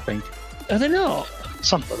something now, I think. Are they not?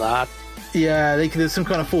 Something like that. Yeah, there's some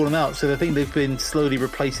kind of falling out, so I think they've been slowly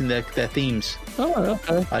replacing their themes. Oh,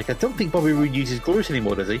 okay. Like, I don't think Bobby Roode uses Glorious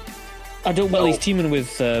anymore, does he? I don't. Well, he's teaming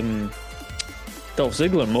with Dolph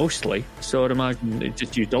Ziggler mostly, so I'd imagine it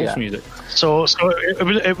just use Dolph's music. So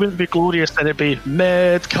it wouldn't be Glorious, then it'd be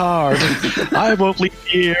Mid Card. I won't leave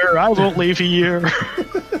here. I won't leave here.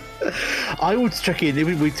 I would check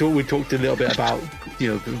in. We talked a little bit about, you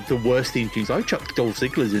know, the worst theme tunes. I chucked Dolph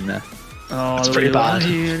Ziggler's in there. Oh, it's pretty bad.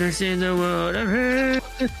 This is the world of hurt.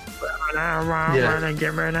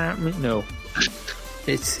 No,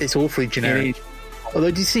 it's awfully generic.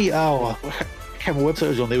 Although, do you see? can't remember what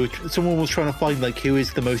website it was on. Someone was trying to find like who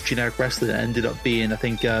is the most generic wrestler. That ended up being, I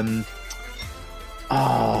think, was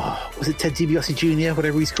it Ted DiBiase Jr.,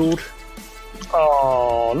 whatever he's called?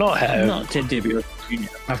 Oh, not him. Not Ted DiBiase Jr.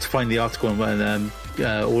 I have to find the article and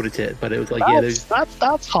audit it, but it was like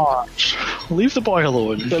that's harsh. Leave the boy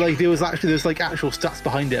alone. But like there's actual stats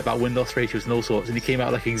behind it about win-loss ratios and all sorts, and he came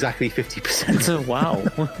out like exactly 50%. Wow.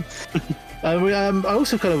 I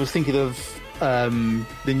also kind of was thinking of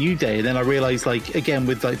the New Day, and then I realised, like, again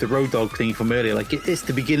with like the Road Dogg thing from earlier, like it's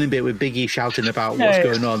the beginning bit with Big E shouting about what's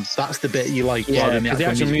going on. That's the bit you like. Yeah, rather than the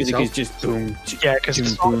actual music itself. is just boom. Yeah, because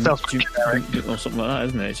it's boom, boom, or something like that,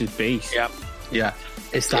 isn't it? It's just bass. Yeah.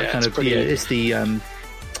 It's that kind of it's the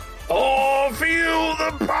oh, feel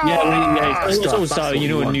the power. Yeah. It's also start, you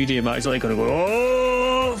know, a New Day match, like going to go,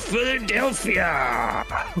 oh, Philadelphia,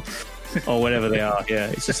 or whatever they are. Yeah,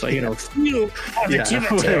 it's just like, you know, feel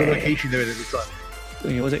positivity. Whatever location they're in at the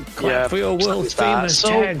time. Was it clap for your world famous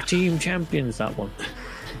tag team champions? That one.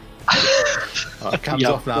 Cam's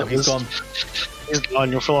off now. He's gone. He's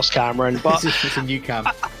gone. You've lost Cameron. But it's a new Cam.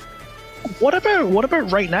 What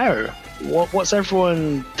about right now? What's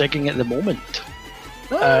everyone digging at the moment?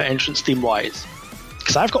 Entrance theme wise,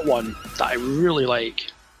 because I've got one that I really like.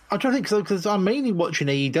 I'm trying to think because I'm mainly watching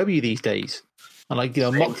AEW these days, and like, you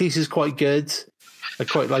know, Moxley's is quite good. I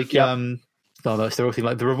quite like no, that's the real thing.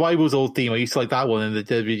 Like the Revival's old theme, I used to like that one in the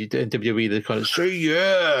WWE. The kind of say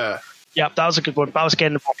yeah. Yep, that was a good one. That was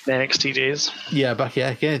again back in the NXT days. Yeah, back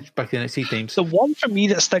in the NXT themes. The one for me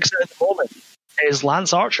that sticks out at the moment is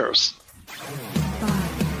Lance Archer's. 5,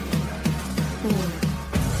 4,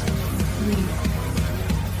 3,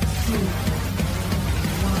 2,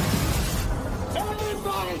 1.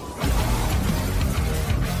 Everybody!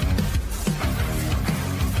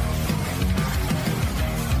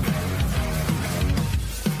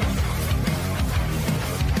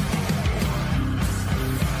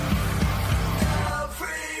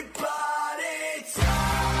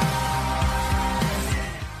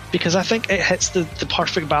 Because I think it hits the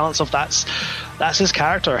perfect balance of that's his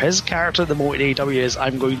character. His character at the moment in AEW is,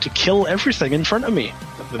 I'm going to kill everything in front of me.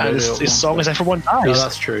 And his song is Everyone Dies. No,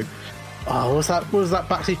 that's true. Oh, what was that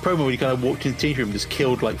backstage promo where he kind of walked in the change room and just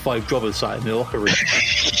killed like 5 jobbers sat in the locker room?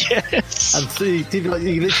 Yes. And so he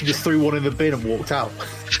literally just threw one in the bin and walked out.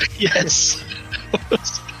 Yes.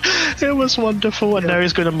 It was wonderful. And now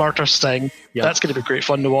he's going to murder Sting. Yeah. That's going to be great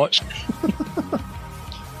fun to watch.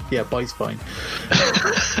 Yeah, Bite's fine.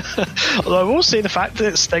 Although I will say the fact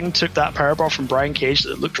that Sting took that powerbomb from Brian Cage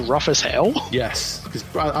that looked rough as hell. Yes, because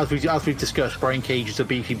as we've discussed, Brian Cage is a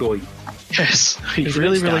beefy boy. Yes, he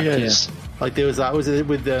really is. Yeah. Like there was that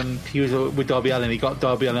he was with Darby Allin. He got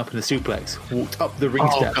Darby Allin up in the suplex, walked up the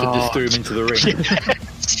ring steps, and just threw him into the ring.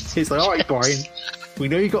 Yes. He's like, "All right, Brian, we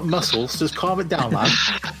know you got muscles, just calm it down, man."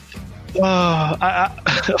 That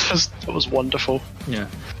was wonderful. Yeah,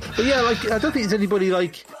 but yeah, like I don't think there's anybody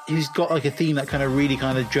like who's got like a theme that kind of really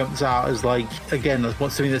kind of jumps out as like, again,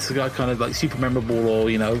 what's something that's kind of like super memorable or,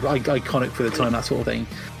 you know, iconic for the time, that sort of thing.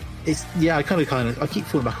 It's I keep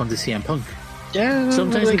falling back onto CM Punk. Yeah,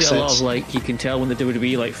 sometimes you get a lot of like, you can tell when the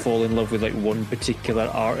WWE like fall in love with like one particular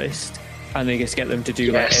artist and they just get them to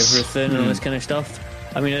do like everything and all this kind of stuff.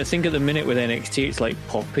 I mean, I think at the minute with NXT it's like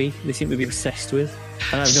Poppy they seem to be obsessed with,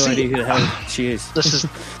 and I have no idea who the hell she is. This is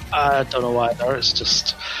I don't know why there. It's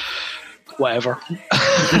just whatever.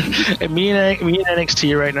 me and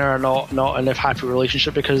NXT right now are not in a happy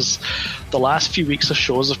relationship because the last few weeks of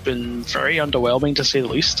shows have been very underwhelming, to say the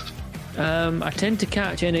least. I tend to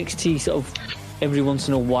catch NXT sort of every once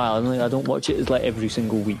in a while. I don't watch it as like every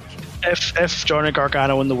single week. If Johnny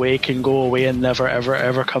Gargano and The Way can go away and never ever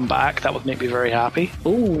ever come back, that would make me very happy.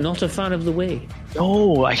 Oh, not a fan of The Way.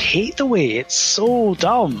 No, I hate The Way. It's so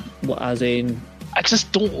dumb. What, as in? I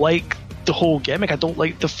just don't like the whole gimmick. I don't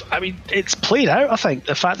like I mean, it's played out, I think.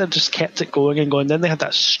 The fact that they just kept it going and going. Then they had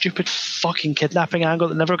that stupid fucking kidnapping angle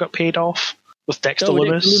that never got paid off with Dexter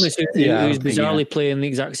Lumis. Who was bizarrely playing the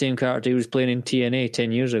exact same character he was playing in TNA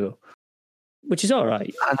 10 years ago. Which is all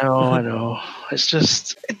right. I know. It's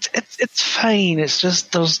just, it's fine. It's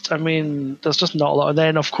just, there's just not a lot. And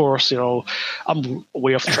then, of course, you know, I'm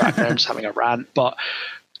way off track now. I'm just having a rant. But,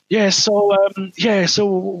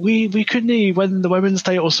 so we couldn't win the women's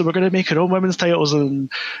titles, so we're going to make our own women's titles.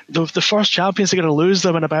 And the first champions are going to lose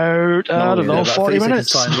them in about, 40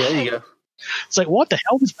 minutes. There you go. It's like, what the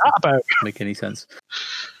hell is that about? Doesn't make any sense.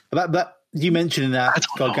 That you mentioning that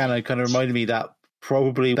Gargano kind of reminded me that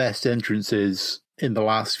probably best entrances in the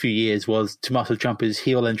last few years was Tommaso Ciampa's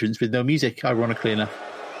heel entrance with no music, ironically enough.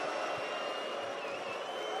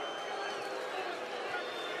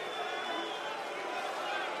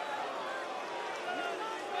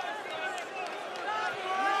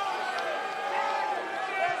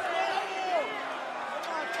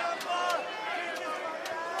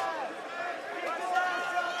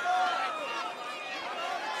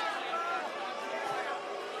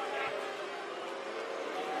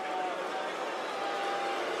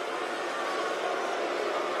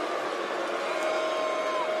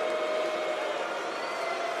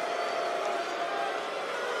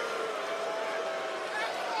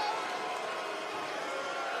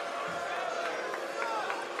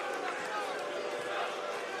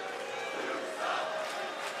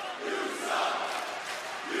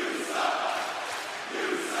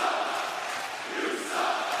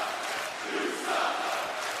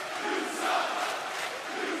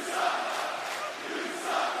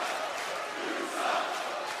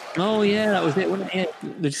 Oh yeah, that was it, wasn't it?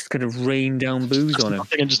 They just kind of rained down booze on him.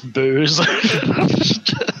 Nothing and just booze.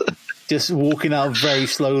 Just walking out very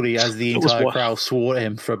slowly as the entire crowd swore at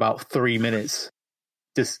him for about 3 minutes.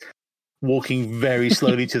 Just walking very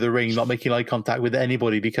slowly to the ring, not making eye contact with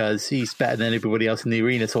anybody because he's better than everybody else in the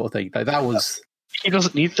arena, sort of thing. Like that was. He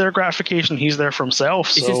doesn't need their gratification. He's there for himself.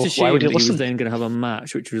 It's so just a shame why would he that he listen? was then going to have a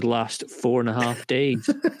match which would last 4.5 days.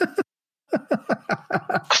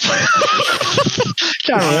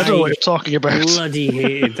 Can't remember what you're talking about. Bloody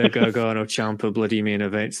hated the Gargano Ciampa bloody main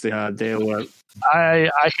events they had. They were. I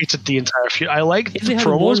hated the entire feud. I liked the If they had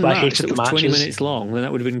promos, one but I match hated that the was 20 matches. minutes long, then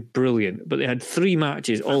that would have been brilliant. But they had 3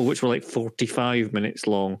 matches, all of which were like 45 minutes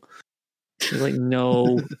long. It was like,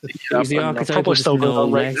 no. It was the archetype probably of still going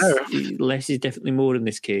on right less is definitely more in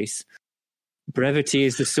this case. Brevity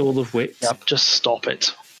is the soul of wit. Yep, just stop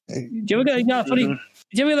it. Do you ever get that funny? Do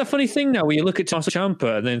you ever get that funny thing now where you look at Tommaso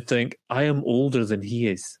Ciampa and then think, I am older than he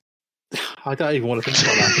is? I don't even want to think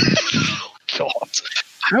about that. God.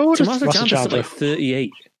 How old is Tommaso Tommaso Ciampa's Ciampa? like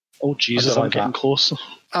 38. Oh, Jesus, I'm getting close.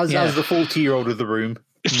 As the 40-year-old of the room,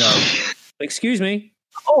 no. Excuse me.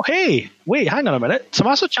 Oh, hey, wait, hang on a minute.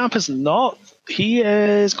 Tommaso Ciampa's not. He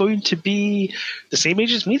is going to be the same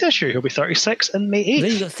age as me this year. He'll be 36 in May 8th.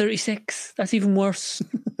 Then you got 36. That's even worse.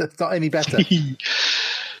 That's not any better. There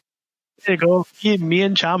you go. Me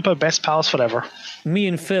and Ciampa, best pals forever. Me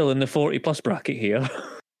and Phil in the 40-plus bracket here.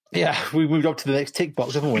 Yeah, we moved up to the next tick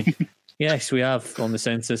box, haven't we? Yes, we have on the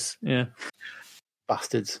census. Yeah.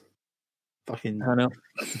 Bastards. Fucking. I know.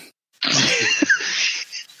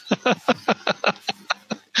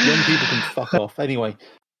 Young people can fuck off. Anyway,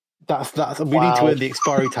 that's. We need to earn the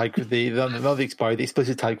expiry tag for the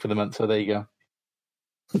explicit tag for the month. So there you go.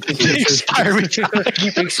 Expiry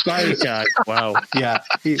tag. Expiry tag. Wow. Yeah.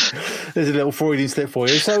 There's a little Freudian slip for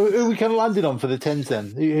you. So who we kind of landed on for the 10s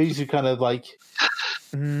then? Who's who kind of like?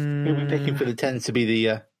 Who are we picking for the 10s to be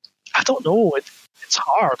the? I don't know. It's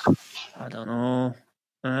hard. I don't know.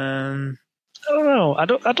 I don't know. I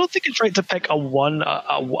don't think it's right to pick a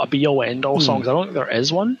be all end all songs. I don't think there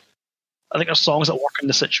is one. I think there's songs that work in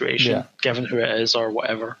the situation, given who it is or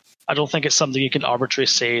whatever. I don't think it's something you can arbitrarily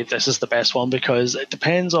say this is the best one because it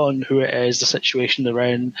depends on who it is, the situation they're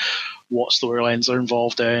in, what storylines they're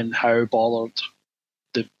involved in, how bothered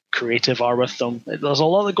the creative are with them. There's a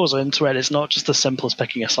lot that goes into it. It's not just as simple as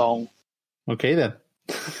picking a song. Okay then.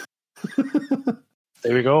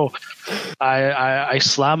 There we go. I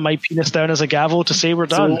slam my penis down as a gavel to say we're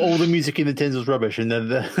done. So all the music in the 10s was rubbish, and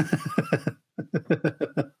then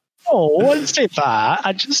Oh, I didn't say that.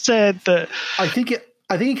 I just said that. I think it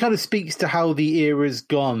kind of speaks to how the era's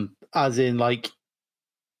gone, as in, like,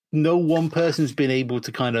 no one person's been able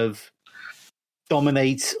to kind of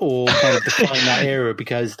dominate or kind of define that era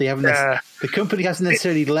because they haven't. The company hasn't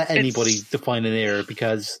necessarily let anybody define an era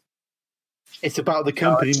because it's about the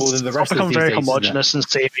company more than the rest of the become very homogenous and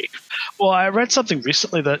samey. Well, I read something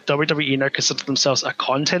recently that WWE now consider themselves a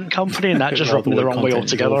content company, and that just rubbed me the wrong way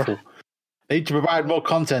altogether. They need to provide more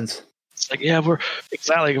content. It's like, yeah,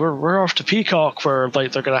 we're off to Peacock, where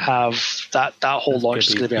like they're going to have that whole launch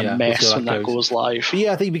is going to be a mess when that goes live. But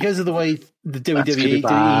yeah, I think because of the way the WWE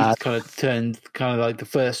kind of turned kind of like the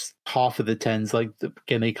first half of the 10s, like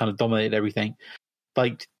again they kind of dominated everything.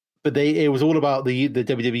 Like, but it was all about the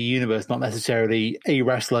WWE universe, not necessarily a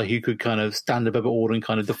wrestler who could kind of stand above it all and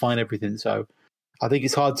kind of define everything. So I think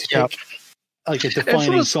it's hard to pick like a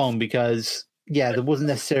defining song because there wasn't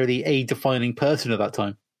necessarily a defining person at that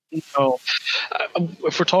time. No.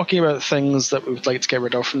 If we're talking about things that we would like to get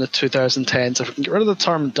rid of from the 2010s, if we can get rid of the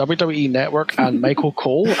term WWE Network and Michael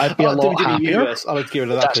Cole, I'd be a lot WWE happier. Universe. I'd like to get rid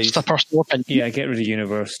of that, That's please. just a personal opinion. Yeah, get rid of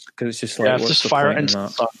Universe because it's just like just fire it into the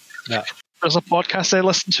sun. Yeah. There's a podcast I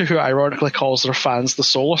listen to who ironically calls their fans the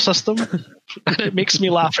solar system, and it makes me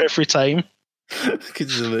laugh every time.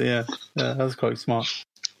 Yeah, that's quite smart.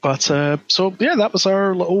 But that was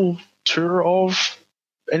our little tour of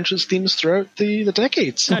entrance themes throughout the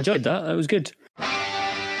decades. I enjoyed that. That was good.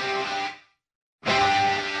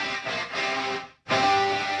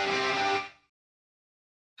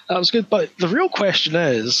 That was good. But the real question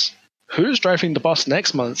is, who's driving the bus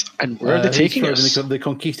next month, and where are they taking us? The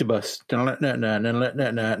Conquista bus. I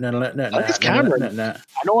think it's Cameron. I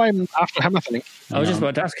know I'm after him, I think. I was just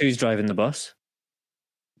about to ask who's driving the bus.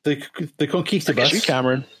 The Conquista bus. You,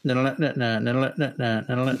 Cameron. You got to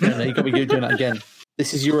be doing that again.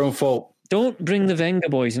 This is your own fault. Don't bring the Venga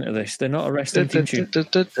Boys into this. They're not a wrestling team tune.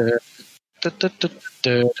 The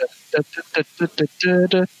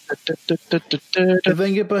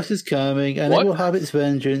Venga bus is coming, and it will have its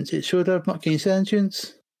vengeance. It should have Mockin's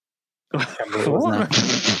sentience.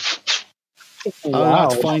 I'll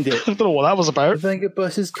have to find it. I don't know what that was about. The Venga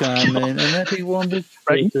bus is coming, and everyone...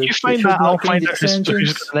 Right, you find that, I'll find out who's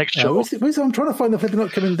the next show. I'm trying to find the flipping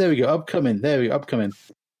upcoming. There we go, upcoming. There we go, upcoming.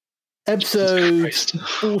 Episode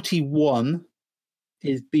 41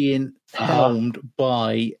 is being helmed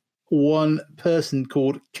by one person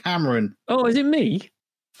called Cameron. Oh, is it me?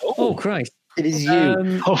 Oh, Christ. It is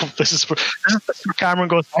you. This is where Cameron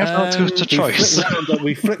goes. To choice.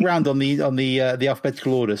 We flick round on the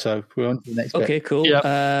alphabetical order, so we're on to the next bit. Okay, cool. Yep.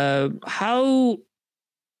 How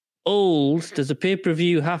old does a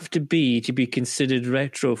pay-per-view have to be considered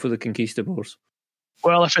retro for the Conquistadors?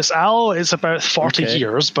 Well, if it's Al, it's about 40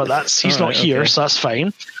 years, but he's not here, so that's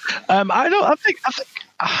fine. I think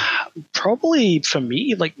probably for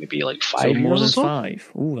me, maybe 5 years more than or so.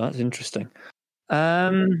 5. Ooh, that's interesting.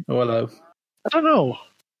 Hello. I don't know.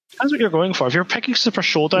 That's what you're going for. If you're picking Super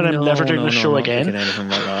Showdown and never doing the show again, not anything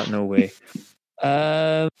like that. No way.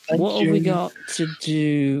 What have we got to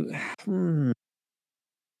do? I'm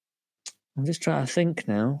just trying to think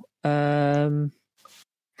now.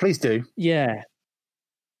 Please do. Yeah.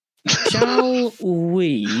 Shall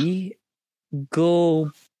we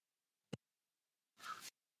go?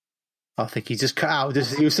 I think he just cut out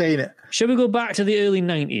just as you were saying it. Should we go back to the early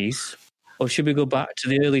 90s or should we go back to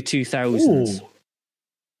the early 2000s?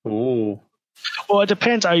 Ooh. Well, it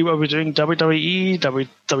depends. Are we doing WWE,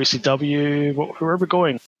 WCW? Where are we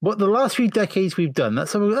going? What the last few decades we've done?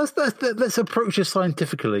 Let's approach it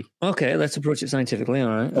scientifically. Okay, let's approach it scientifically. All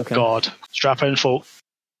right. Okay. Oh God, strap in, folk.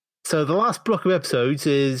 So the last block of episodes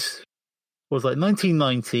was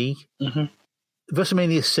 1990,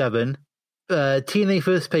 WrestleMania 7, TNA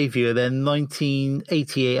first pay-per-view, then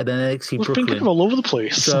 1988, and then NXT We've Brooklyn. been kind of all over the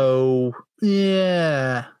place. So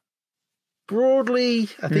yeah, broadly,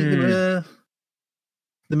 I think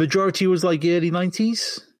the majority was early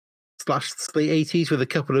 90s / late 80s, with a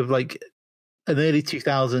couple of an early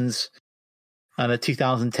 2000s and a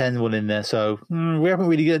 2010 one in there. So we haven't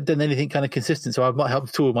really done anything kind of consistent. So I've not helped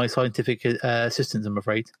at all with my scientific assistance, I'm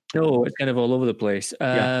afraid. No, it's kind of all over the place.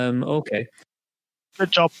 Okay. Good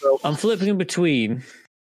job, Phil. I'm flipping in between.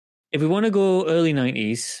 If we want to go early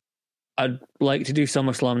 90s, I'd like to do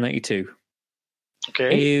SummerSlam 92.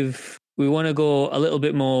 Okay. If we want to go a little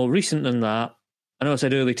bit more recent than that, I know I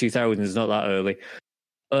said early 2000s, it's not that early.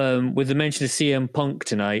 With the mention of CM Punk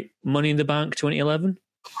tonight, Money in the Bank 2011.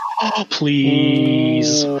 Oh,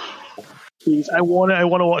 please. Please. I want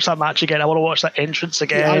to watch that match again. I want to watch that entrance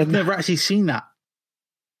again. Yeah, I've never actually seen that.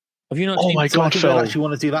 Have you not seen it? Oh my God, Phil. I actually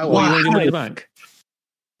want to do that one. one. You want to do Money in the Bank?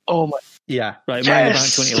 Oh my. Yeah. Right, Money in the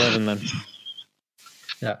Bank 2011 then.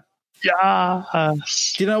 Yeah. Yeah.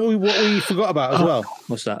 Do you know what we forgot about as well?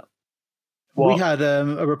 What's that? What? We had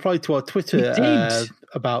a reply to our Twitter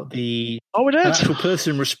about the actual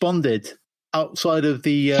person responded outside of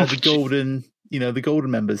the golden, the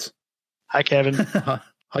golden members. Hi, Kevin.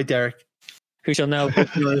 Hi, Derek. Who shall now be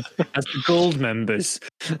known as the gold members.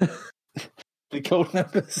 The gold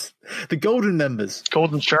members. The golden members.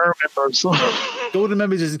 Golden share members. Golden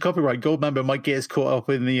members isn't copyright. Gold member might get us caught up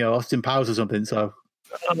in the Austin Powers or something. So,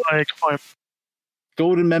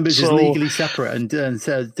 golden members is legally separate and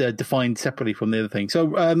defined separately from the other thing. So,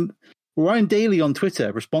 Ryan Daly on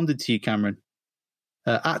Twitter responded to you, Cameron.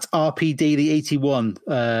 At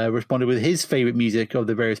RPDaily81 responded with his favorite music of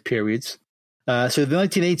the various periods. So the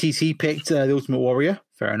 1980s, he picked The Ultimate Warrior.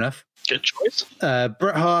 Fair enough. Good choice.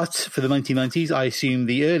 Bret Hart for the 1990s. I assume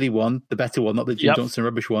the early one, the better one, not the Jim Johnson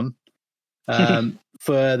rubbish one.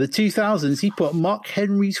 For the 2000s, he put Mark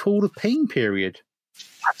Henry's Hall of Pain period.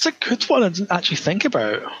 That's a good one I didn't actually think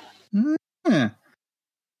about. Yeah.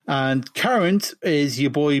 And current is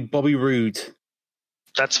your boy Bobby Roode.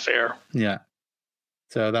 That's fair. Yeah.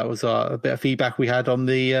 So that was a bit of feedback we had on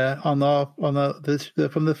the from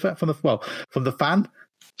the fan.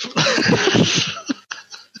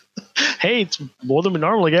 Hey, it's more than we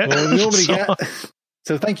normally get.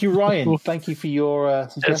 So thank you, Ryan. Thank you for your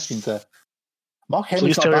suggestions there. Mark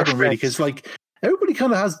Henry's not a bad one, really, because everybody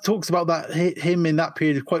kind of talks about that him in that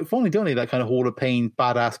period quite fondly, don't they? That kind of Hall of Pain,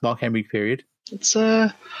 badass Mark Henry period. It's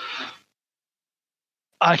I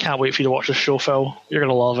can't wait for you to watch this show, Phil. You're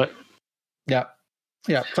gonna love it. Yeah.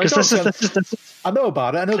 Yeah, I know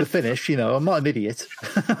about it. I know the finish. I'm not an idiot.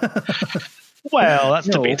 Well, that's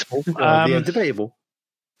debatable. Debatable.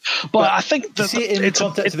 But I think to see it in the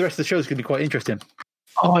context of the rest of the show is going to be quite interesting.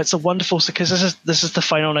 Oh, it's a wonderful, because this is the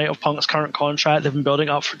final night of Punk's current contract. They've been building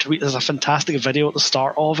up for 2 weeks. There's a fantastic video at the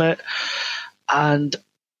start of it, and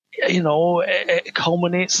it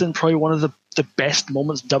culminates in probably one of the best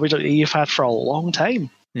moments WWE have had for a long time.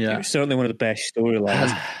 Yeah, it's certainly one of the best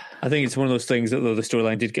storylines. I think it's one of those things that, though, the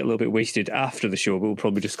storyline did get a little bit wasted after the show, but we'll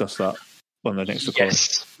probably discuss that. on the next recording.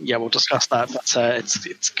 Yes. Yeah, we'll discuss that. But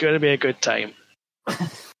it's going to be a good time.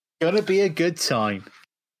 Going to be a good time.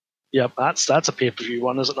 Yep, that's a pay-per-view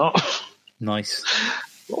one, is it not? Nice.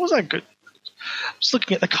 What was that good? I'm just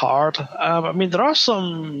looking at the card. I mean, there are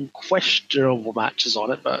some questionable matches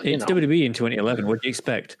on it, but it's WWE in 2011. What do you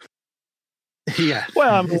expect? Yeah.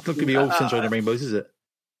 Well, it's not going to be all Sunshine and Rainbows, is it?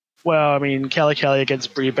 Well, I mean, Kelly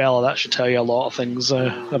against Brie Bella, that should tell you a lot of things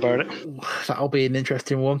about it. That'll be an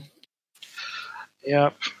interesting one.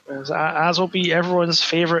 Yep. As will be everyone's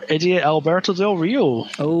favourite idiot, Alberto Del Rio.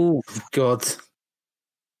 Oh, God.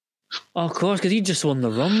 Oh, of course, because he just won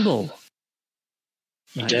the Rumble.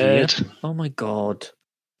 He did. Oh, my God.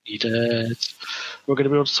 He did. We're going to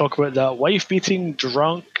be able to talk about that wife-beating,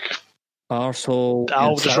 drunk... arsehole.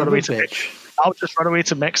 I'll just run away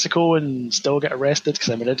to Mexico and still get arrested because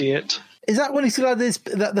I'm an idiot. Is that when he still had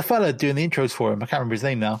the fella doing the intros for him? I can't remember his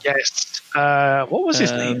name now. Yes. What was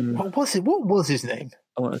his name? What was his name?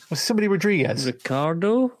 Was it somebody Rodriguez?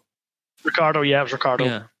 Ricardo, yeah, it was Ricardo.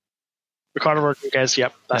 Yeah. Ricardo Rodriguez,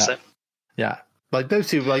 yep, that's it. Yeah. Like those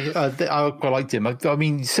two, I quite liked him. I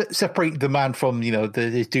mean, separate the man from his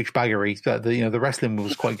douchebaggery. But the wrestling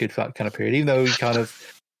was quite good for that kind of period. Even though he kind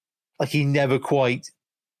of he never quite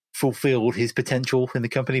fulfilled his potential in the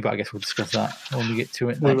company. But I guess we'll discuss that when we get to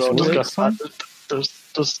it next week. Discuss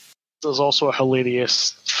that. There's also a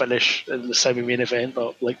hilarious finish in the semi-main event,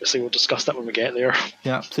 but like I say, we'll discuss that when we get there.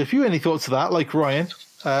 Yeah. So if you have any thoughts of that, like Ryan,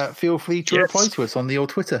 feel free to reply to us on the old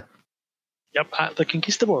Twitter. Yep, at the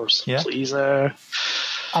Conquistadors. Yeah. Please. And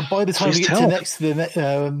by the time we get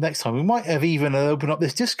to next time, we might have even opened up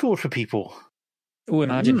this Discord for people. Oh,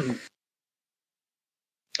 imagine.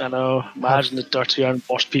 I know. Imagine the dirty,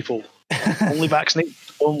 unwashed people. Only vaccinated.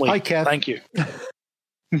 Only. Hi, Kev. Thank you.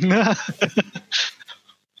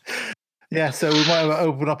 Yeah, so we might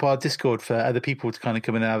open up our Discord for other people to kind of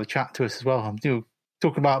come in and have a chat to us as well. I'm talking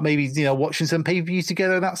about maybe watching some pay-per-views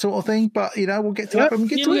together and that sort of thing. But we'll get to that when we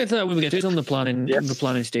get to it. We'll get to that when we get to it. It's on the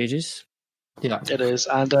planning stages. Yeah, it is.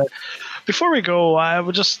 And before we go, I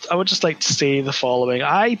would just like to say the following: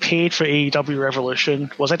 I paid for AEW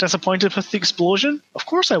Revolution. Was I disappointed with the explosion? Of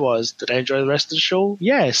course I was. Did I enjoy the rest of the show?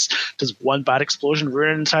 Yes. Does one bad explosion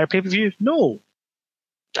ruin an entire pay-per-view? No.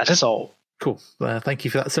 That is all. Cool. Thank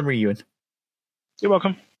you for that summary, Ewan. You're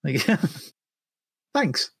welcome.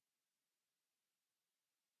 Thanks.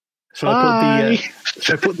 Should I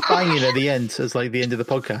put the bang in at the end as like the end of the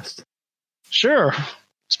podcast? Sure.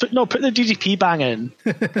 Put the DDP bang in.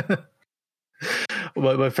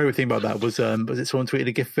 Well, my favorite thing about that was it someone tweeted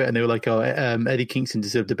a GIF and they were like, "Oh, Eddie Kingston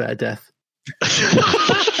deserved a better death."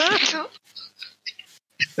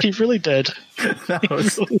 He really did.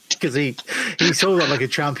 Because he sold that like a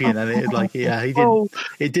champion, and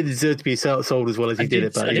it didn't deserve to be sold as well as he did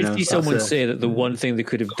it. But I did see someone say that the one thing they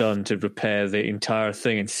could have done to repair the entire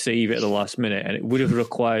thing and save it at the last minute, and it would have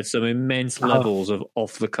required some immense levels of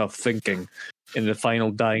off-the-cuff thinking in the final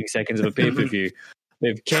dying seconds of a pay-per-view.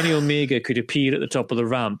 If Kenny Omega could appear at the top of the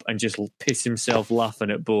ramp and just piss himself laughing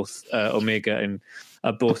at both Omega and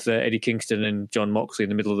both Eddie Kingston and John Moxley in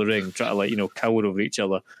the middle of the ring, try to cower over each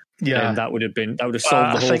other. Yeah, and that would have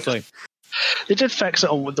solved the whole thing. They did fix it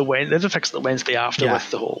on the Wednesday. They did fix it the Wednesday after with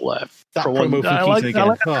the whole that promo from Keaton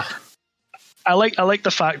again. I like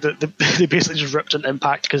the fact that they basically just ripped an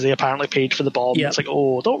Impact because they apparently paid for the bomb. Yep. It's like,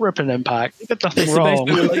 oh, don't rip an Impact. You did nothing wrong.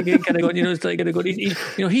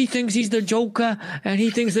 He thinks he's the Joker and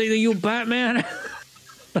he thinks that you're Batman.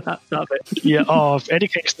 That bit. Yeah. Oh, Eddie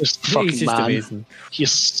Kingston's fucking just man. Amazing.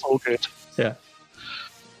 He's so good. Yeah.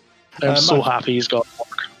 I'm so happy he's got work.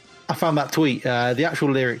 I found that tweet. The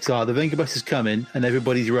actual lyrics are: "The Venga bus is coming and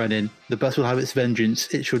everybody's running. The bus will have its vengeance.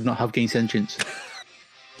 It should not have gained sentience."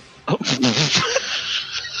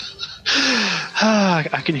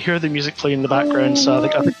 I can hear the music playing in the background, so I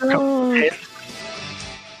think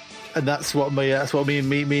and that's what me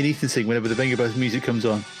and Ethan sing whenever the Venga bus music comes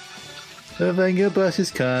on. The Venga bus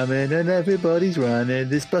is coming and everybody's running.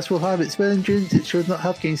 This bus will have its vengeance. It should not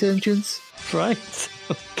have gained sentience. Right.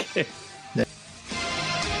 Okay. Yeah.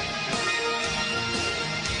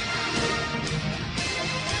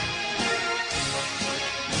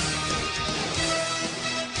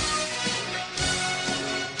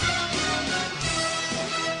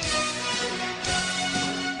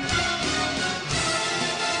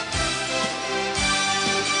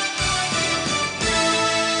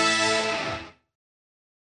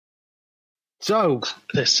 So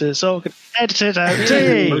this is all edited out.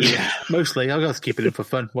 Mostly, I've got to keep it in for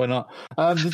fun. Why not?